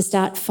armies to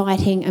start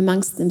fighting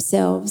amongst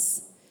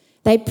themselves."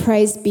 They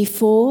praised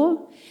before,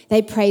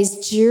 they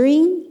praised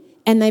during,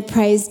 and they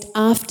praised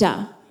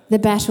after the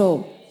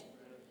battle.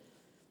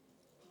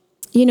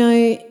 You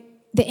know,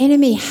 the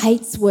enemy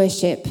hates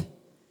worship.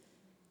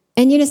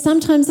 And, you know,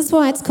 sometimes that's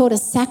why it's called a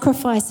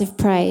sacrifice of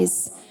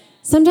praise.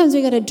 Sometimes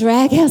we've got to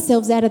drag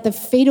ourselves out of the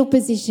fetal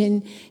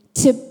position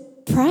to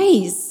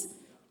praise.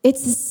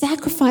 It's a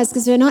sacrifice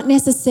because we're not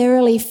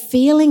necessarily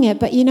feeling it.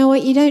 But you know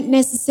what? You don't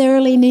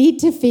necessarily need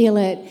to feel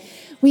it.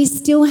 We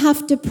still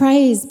have to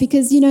praise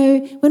because,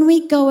 when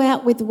we go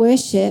out with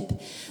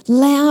worship,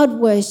 loud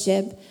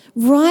worship,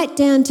 right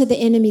down to the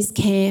enemy's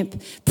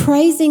camp,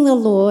 praising the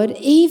Lord,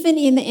 even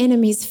in the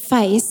enemy's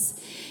face,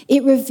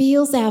 it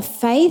reveals our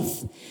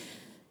faith,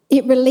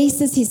 it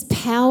releases his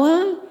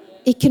power,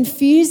 it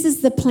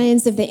confuses the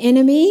plans of the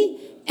enemy,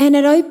 and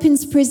it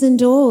opens prison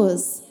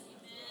doors.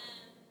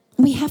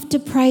 We have to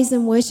praise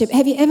and worship.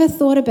 Have you ever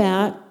thought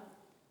about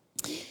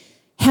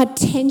how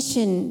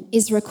tension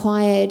is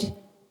required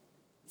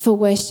for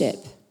worship?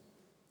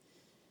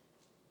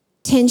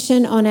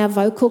 Tension on our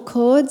vocal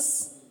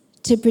cords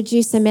to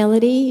produce a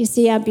melody. You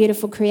see our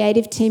beautiful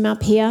creative team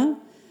up here.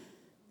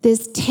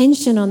 There's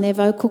tension on their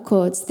vocal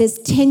cords. There's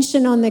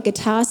tension on the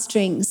guitar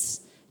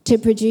strings to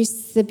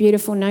produce the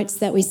beautiful notes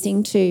that we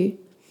sing to.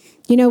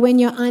 When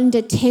you're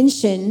under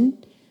tension,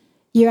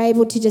 you're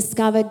able to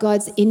discover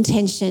God's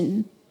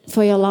intention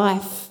for your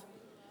life.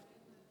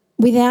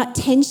 Without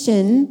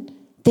tension,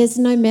 there's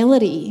no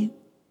melody.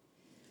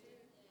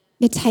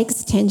 It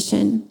takes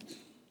tension.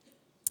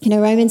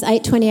 Romans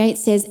 8:28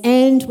 says,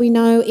 and we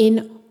know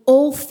in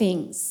all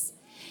things,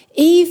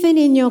 even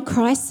in your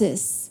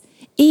crisis,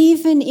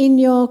 even in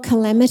your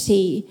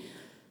calamity,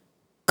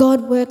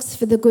 God works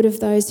for the good of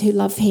those who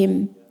love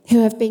him, who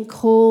have been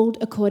called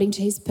according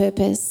to his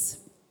purpose.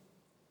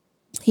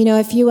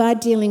 If you are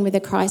dealing with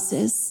a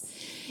crisis,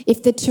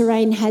 if the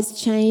terrain has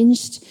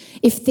changed,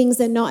 if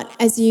things are not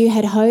as you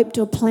had hoped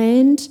or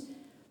planned,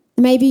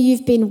 maybe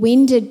you've been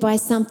winded by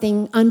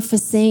something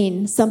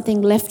unforeseen,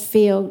 something left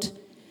field.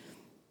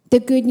 The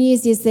good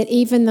news is that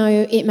even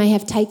though it may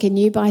have taken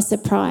you by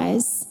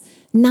surprise,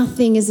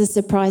 nothing is a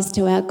surprise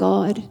to our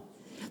God.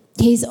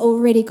 He's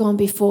already gone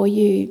before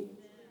you.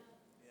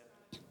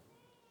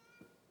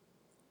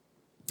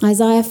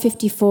 Isaiah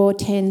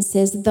 54:10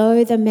 says,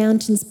 though the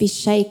mountains be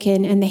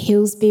shaken and the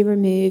hills be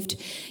removed,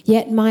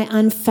 yet my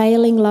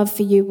unfailing love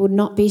for you will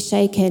not be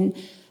shaken,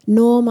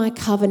 nor my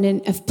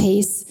covenant of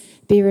peace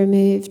be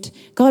removed.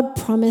 God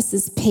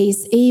promises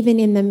peace even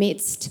in the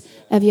midst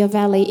of your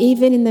valley,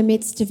 even in the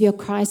midst of your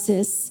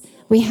crisis.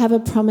 We have a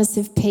promise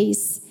of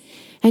peace.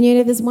 And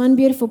there's one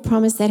beautiful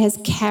promise that has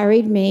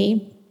carried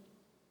me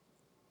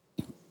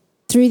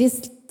through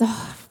this.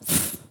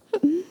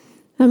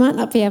 I might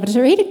not be able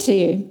to read it to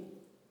you.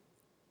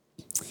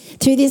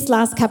 Through this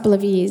last couple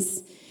of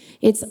years,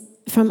 it's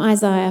from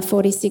Isaiah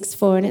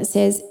 46:4, and it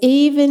says,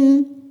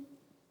 even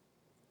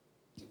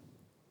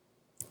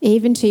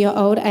to your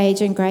old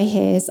age and grey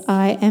hairs,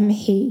 I am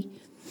he.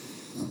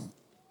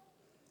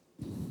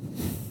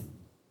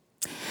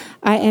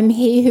 I am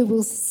he who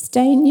will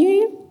sustain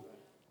you.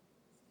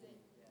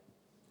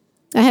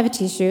 I have a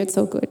tissue, it's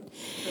all good.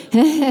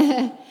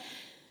 I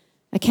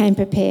came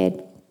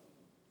prepared.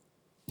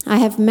 I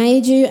have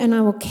made you and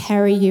I will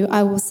carry you.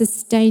 I will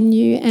sustain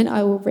you and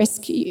I will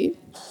rescue you.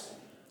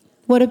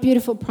 What a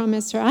beautiful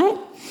promise, right?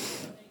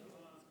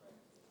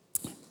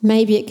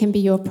 Maybe it can be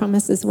your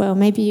promise as well.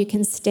 Maybe you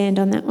can stand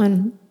on that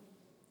one.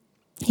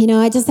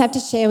 I just have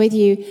to share with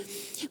you,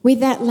 with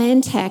that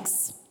land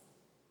tax,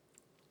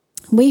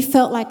 we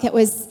felt like it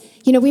was,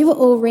 we were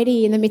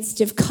already in the midst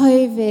of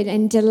COVID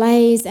and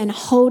delays and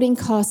holding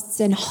costs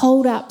and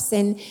hold-ups,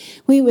 and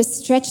we were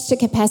stretched to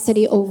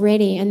capacity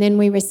already, and then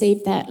we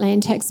received that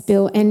land tax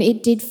bill, and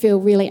it did feel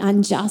really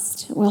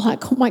unjust. We're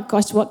like, oh my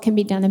gosh, what can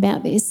be done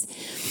about this?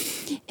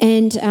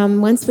 And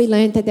once we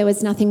learned that there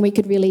was nothing we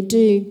could really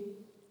do,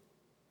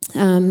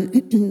 I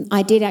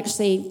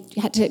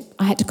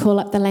had to call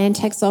up the land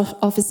tax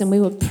office, and we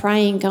were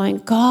praying, going,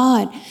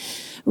 God,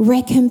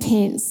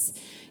 recompense,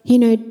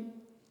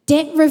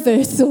 debt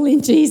reversal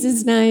in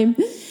Jesus' name.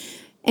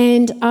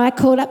 And I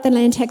called up the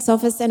land tax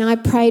office and I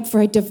prayed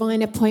for a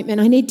divine appointment.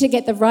 I need to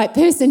get the right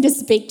person to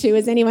speak to.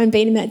 Has anyone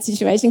been in that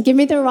situation? Give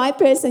me the right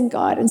person,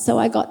 God. And so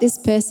I got this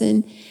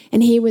person,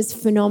 and he was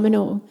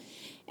phenomenal.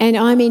 And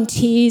I'm in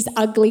tears,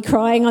 ugly,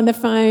 crying on the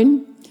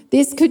phone.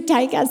 This could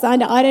take us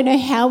under. I don't know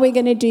how we're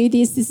going to do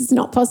this. This is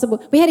not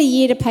possible. We had a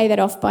year to pay that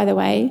off, by the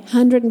way,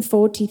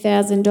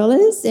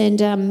 $140,000,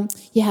 and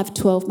you have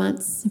 12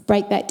 months.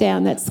 Break that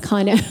down. That's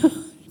kind of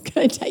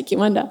going to take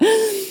you under.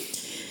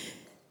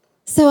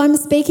 So I'm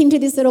speaking to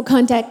this little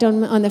contact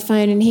on the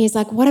phone, and he's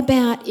like, what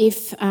about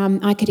if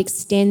I could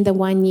extend the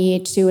 1 year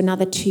to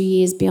another 2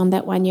 years beyond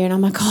that 1 year? And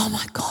I'm like, oh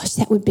my gosh,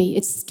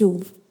 it's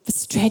still a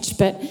stretch,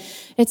 but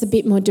it's a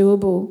bit more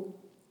doable.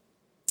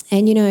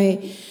 And,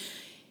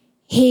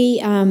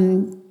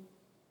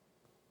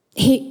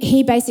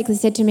 he basically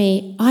said to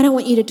me, I don't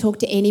want you to talk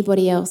to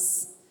anybody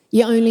else.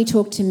 You only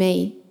talk to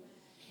me.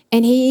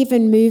 And he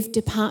even moved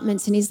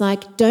departments, and he's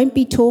like, don't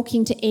be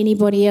talking to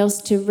anybody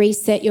else to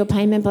reset your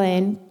payment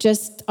plan.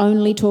 Just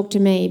only talk to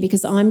me,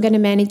 because I'm going to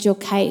manage your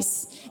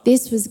case.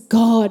 This was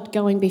God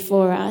going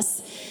before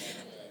us.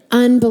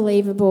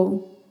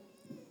 Unbelievable.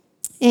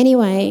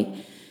 Anyway,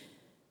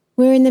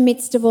 we're in the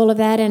midst of all of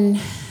that, and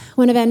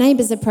one of our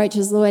neighbours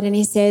approaches Lloyd, and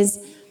he says,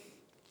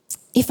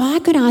 if I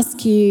could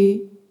ask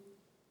you,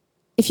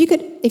 if you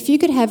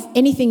could have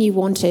anything you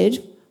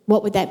wanted,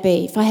 what would that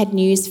be? If I had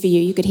news for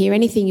you, you could hear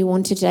anything you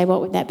wanted today,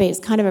 what would that be? It's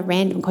kind of a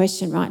random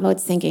question, right?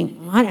 Lord's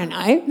thinking, I don't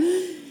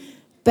know.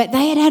 But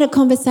they had a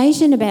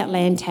conversation about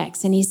land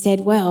tax, and he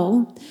said,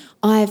 well,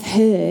 I've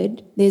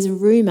heard there's a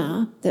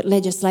rumour that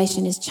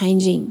legislation is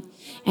changing,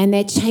 and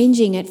they're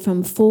changing it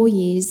from 4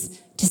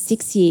 years to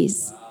 6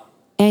 years,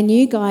 and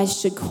you guys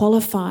should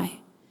qualify.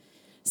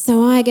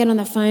 So I get on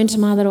the phone to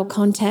my little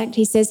contact.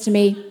 He says to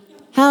me,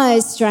 hello,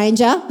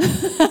 stranger.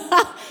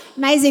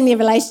 Amazing the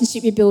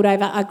relationship you build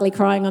over ugly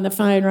crying on the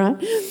phone, right?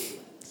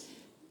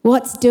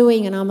 What's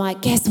doing? And I'm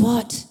like, guess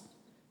what?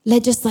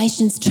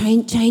 Legislation's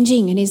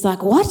changing. And he's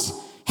like, what?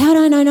 How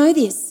don't I know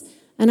this?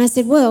 And I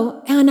said,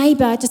 well, our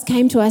neighbour just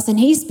came to us and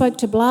he spoke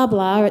to blah,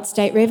 blah at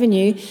State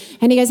Revenue.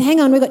 And he goes, hang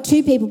on, we've got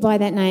 2 people by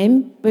that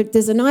name, but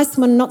there's a nice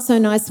one, not so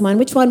nice one.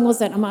 Which one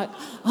was it? I'm like,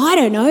 I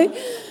don't know.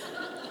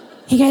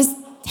 He goes,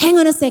 hang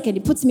on a second. He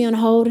puts me on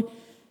hold,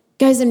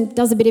 goes and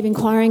does a bit of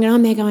inquiring, and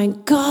I'm there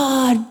going,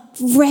 God,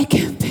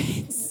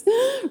 recompense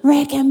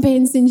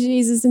in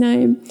Jesus'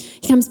 name.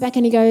 He comes back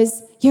and he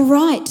goes, you're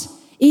right.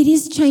 It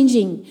is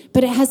changing,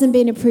 but it hasn't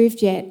been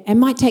approved yet. It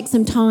might take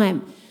some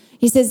time.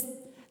 He says,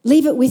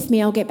 leave it with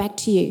me, I'll get back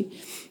to you.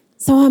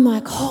 So I'm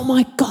like, oh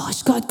my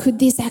gosh, God, could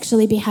this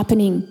actually be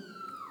happening?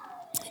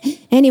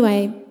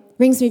 Anyway,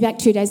 rings me back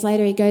 2 days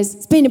later. He goes,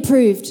 it's been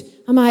approved.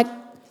 I'm like,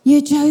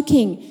 you're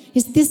joking. He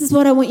says, this is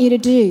what I want you to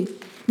do.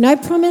 No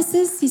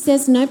promises. He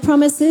says, no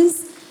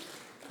promises.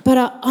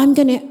 But I'm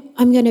going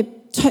to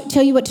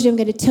tell you what to do. I'm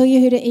going to tell you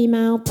who to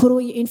email, put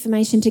all your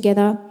information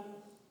together.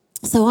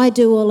 So I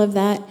do all of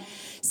that,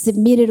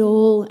 submit it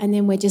all, and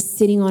then we're just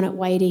sitting on it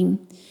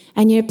waiting.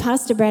 And,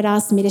 Pastor Brad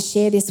asked me to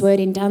share this word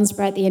in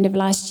Dunsborough at the end of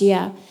last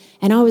year.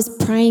 And I was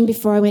praying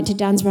before I went to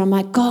Dunsborough. I'm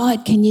like,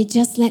 God, can you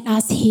just let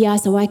us hear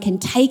so I can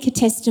take a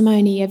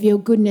testimony of your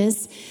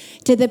goodness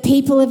to the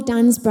people of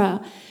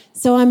Dunsborough?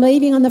 So I'm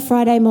leaving on the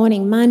Friday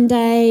morning.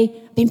 Monday,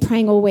 I've been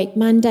praying all week.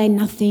 Monday,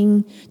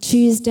 nothing.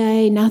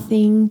 Tuesday,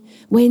 nothing.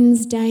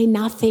 Wednesday,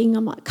 nothing.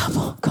 I'm like, come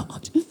on,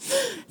 God.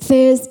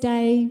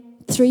 Thursday,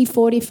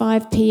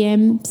 3:45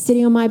 p.m,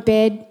 sitting on my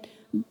bed,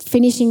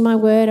 finishing my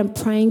word. I'm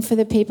praying for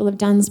the people of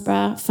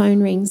Dunsborough.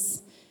 Phone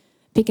rings.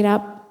 Pick it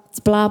up. It's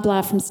blah,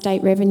 blah from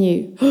State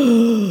Revenue.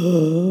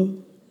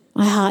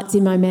 My heart's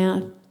in my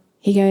mouth.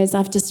 He goes,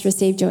 I've just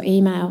received your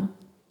email.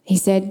 He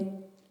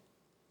said,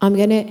 I'm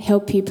going to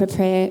help you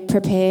prepare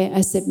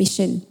a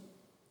submission.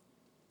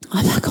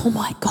 I'm like, oh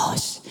my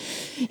gosh.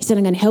 He said,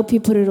 I'm going to help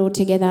you put it all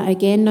together.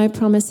 Again, no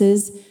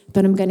promises,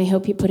 but I'm going to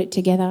help you put it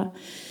together.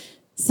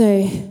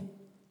 So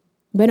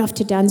went off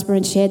to Dunsborough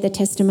and shared the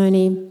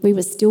testimony. We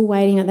were still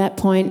waiting at that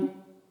point.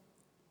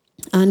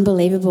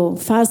 Unbelievable.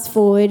 Fast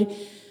forward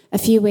a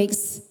few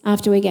weeks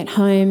after we get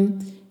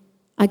home,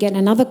 I get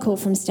another call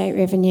from State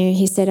Revenue.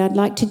 He said, I'd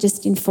like to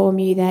just inform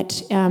you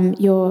that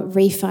your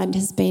refund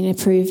has been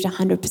approved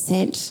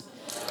 100%.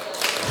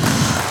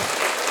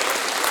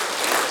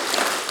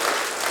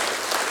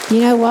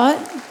 You know what?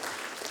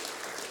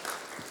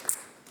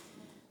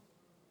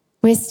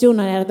 We're still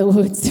not out of the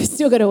woods. We've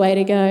still got a way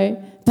to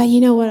go. But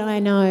you know what I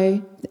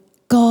know?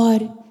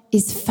 God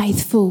is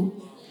faithful.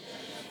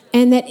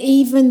 And that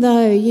even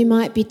though you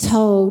might be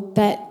told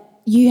that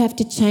you have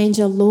to change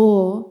a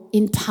law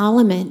in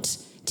Parliament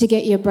to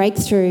get your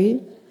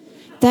breakthrough,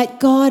 that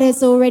God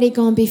has already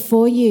gone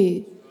before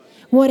you.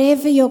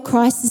 Whatever your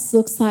crisis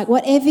looks like,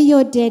 whatever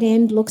your dead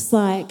end looks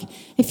like,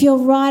 if you're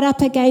right up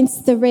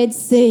against the Red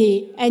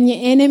Sea and your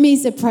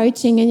enemy's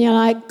approaching and you're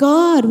like,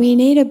 God, we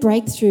need a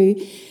breakthrough,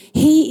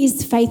 He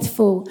is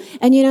faithful.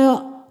 And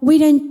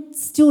we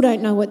still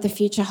don't know what the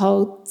future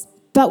holds,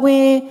 but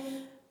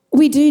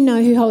we do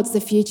know who holds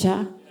the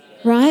future,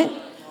 right?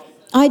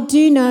 I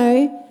do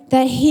know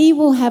that He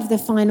will have the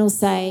final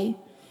say.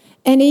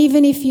 And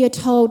even if you're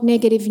told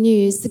negative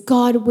news,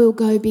 God will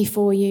go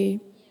before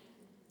you.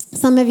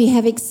 Some of you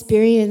have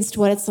experienced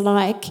what it's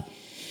like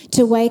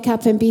to wake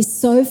up and be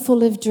so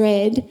full of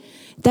dread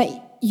that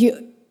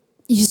you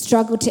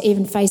struggle to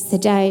even face the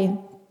day.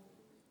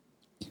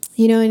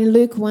 In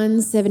Luke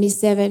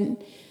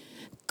 1:77,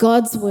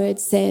 God's word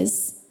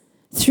says,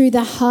 through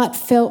the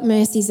heartfelt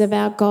mercies of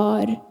our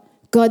God,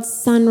 God's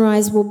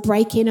sunrise will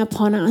break in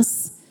upon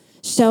us,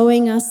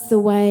 showing us the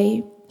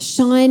way,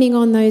 shining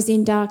on those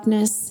in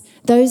darkness,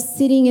 those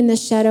sitting in the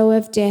shadow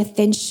of death,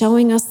 then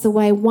showing us the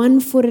way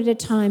 1 foot at a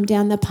time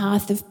down the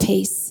path of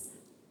peace.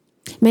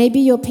 Maybe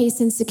your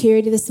peace and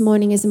security this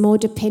morning is more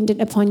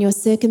dependent upon your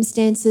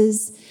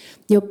circumstances,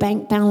 your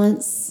bank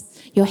balance,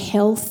 your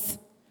health,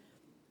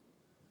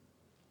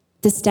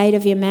 the state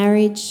of your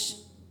marriage,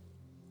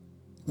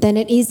 than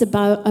it is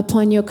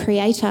upon your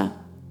Creator.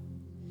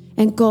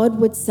 And God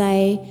would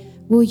say,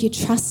 will you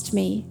trust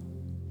me?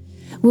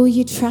 Will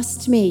you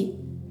trust me?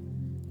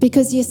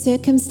 Because your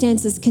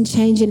circumstances can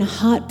change in a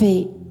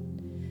heartbeat.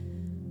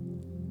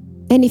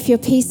 And if your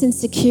peace and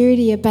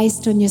security are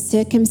based on your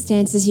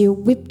circumstances, you're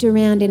whipped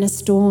around in a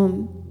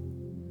storm.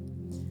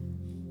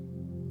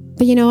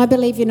 But I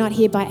believe you're not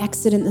here by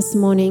accident this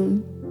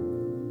morning.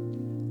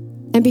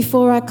 And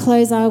before I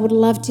close, I would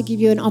love to give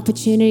you an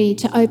opportunity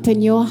to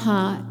open your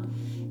heart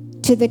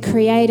to the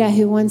Creator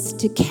who wants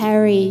to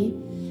carry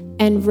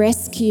and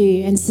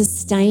rescue and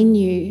sustain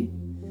you,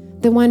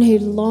 the one who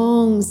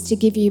longs to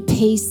give you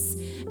peace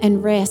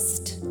and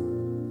rest,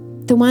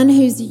 the one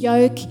whose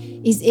yoke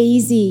is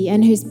easy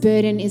and whose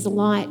burden is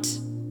light.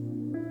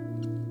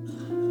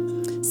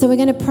 So we're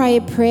going to pray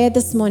a prayer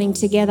this morning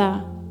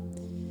together.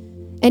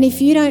 And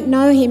if you don't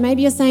know him,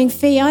 maybe you're saying,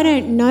 Fee, I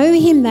don't know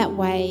him that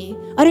way.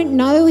 I don't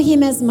know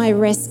him as my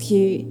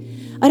rescue.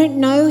 I don't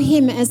know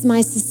him as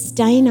my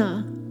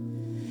sustainer.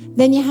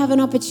 Then you have an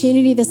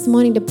opportunity this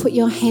morning to put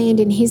your hand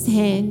in his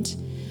hand,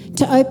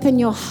 to open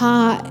your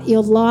heart,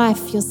 your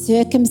life, your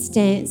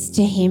circumstance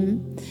to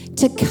him,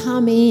 to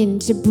come in,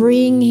 to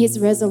bring his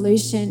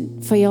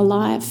resolution for your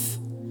life.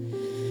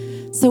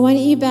 So why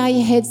don't you bow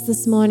your heads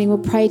this morning? We'll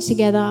pray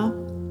together.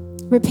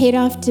 Repeat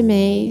after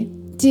me.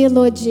 Dear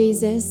Lord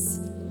Jesus,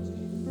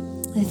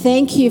 I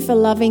thank you for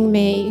loving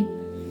me.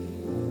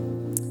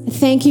 I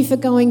thank you for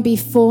going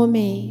before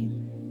me.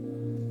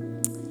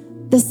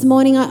 This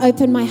morning I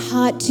open my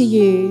heart to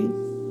you.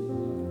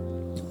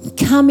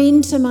 Come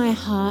into my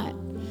heart,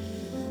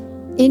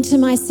 into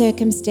my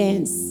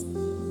circumstance,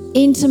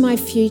 into my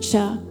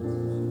future.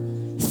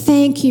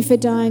 Thank you for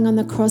dying on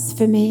the cross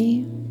for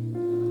me.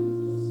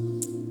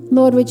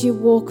 Lord, would you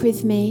walk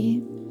with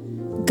me,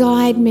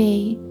 guide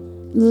me,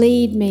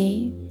 lead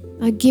me.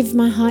 I give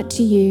my heart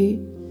to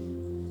you.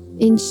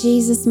 In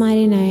Jesus'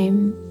 mighty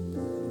name,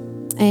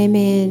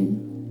 amen.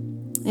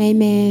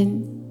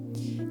 Amen.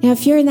 Now,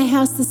 if you're in the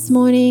house this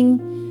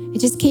morning,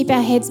 just keep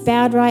our heads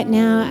bowed right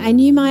now, and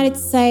you might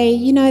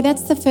say,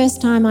 that's the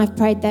first time I've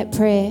prayed that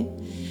prayer.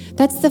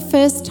 That's the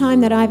first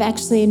time that I've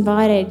actually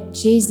invited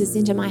Jesus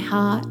into my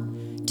heart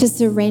to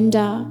surrender.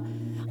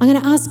 I'm going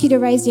to ask you to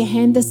raise your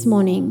hand this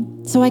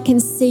morning so I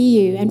can see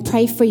you and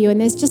pray for you. And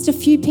there's just a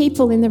few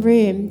people in the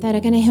room that are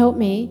going to help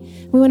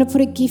me. We want to put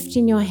a gift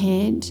in your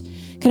hand.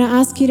 Can I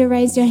ask you to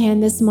raise your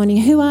hand this morning?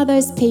 Who are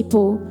those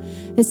people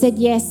that said,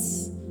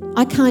 yes,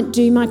 I can't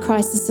do my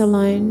crisis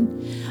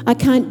alone. I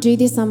can't do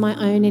this on my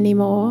own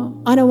anymore.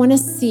 I don't want to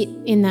sit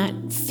in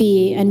that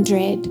fear and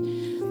dread.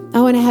 I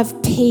want to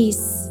have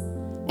peace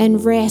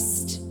and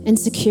rest and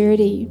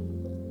security.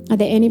 Are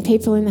there any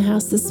people in the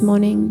house this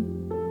morning?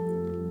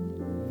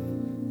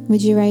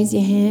 Would you raise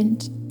your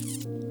hand?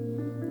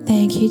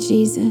 Thank you,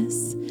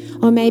 Jesus.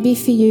 Or maybe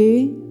for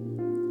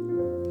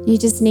you, you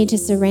just need to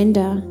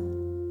surrender.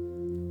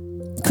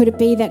 Could it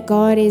be that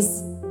God is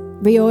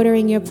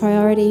reordering your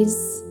priorities,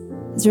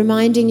 is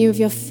reminding you of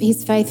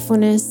his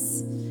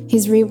faithfulness,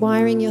 he's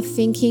rewiring your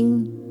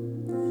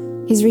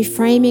thinking, he's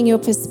reframing your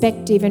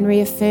perspective and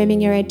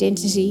reaffirming your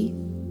identity?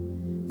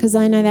 Because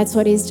I know that's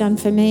what he's done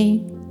for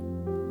me.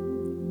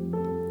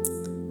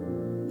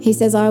 He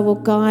says, I will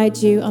guide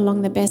you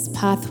along the best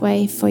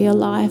pathway for your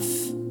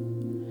life.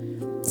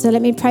 So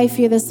let me pray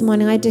for you this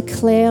morning. I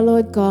declare,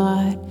 Lord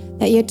God,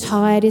 that your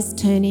tide is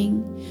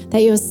turning,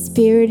 that your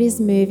spirit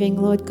is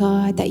moving, Lord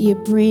God, that you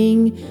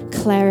bring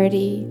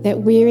clarity, that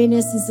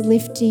weariness is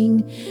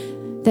lifting,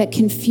 that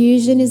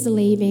confusion is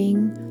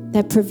leaving,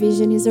 that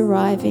provision is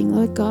arriving,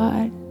 Lord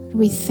God.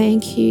 We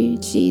thank you,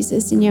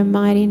 Jesus, in your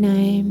mighty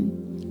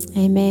name.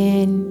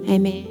 Amen.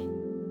 Amen.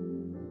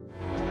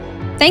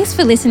 Thanks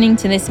for listening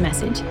to this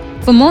message.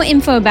 For more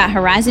info about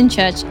Horizon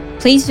Church,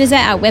 please visit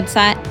our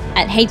website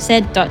at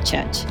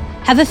hz.church.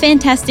 Have a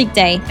fantastic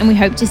day, and we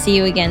hope to see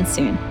you again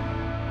soon.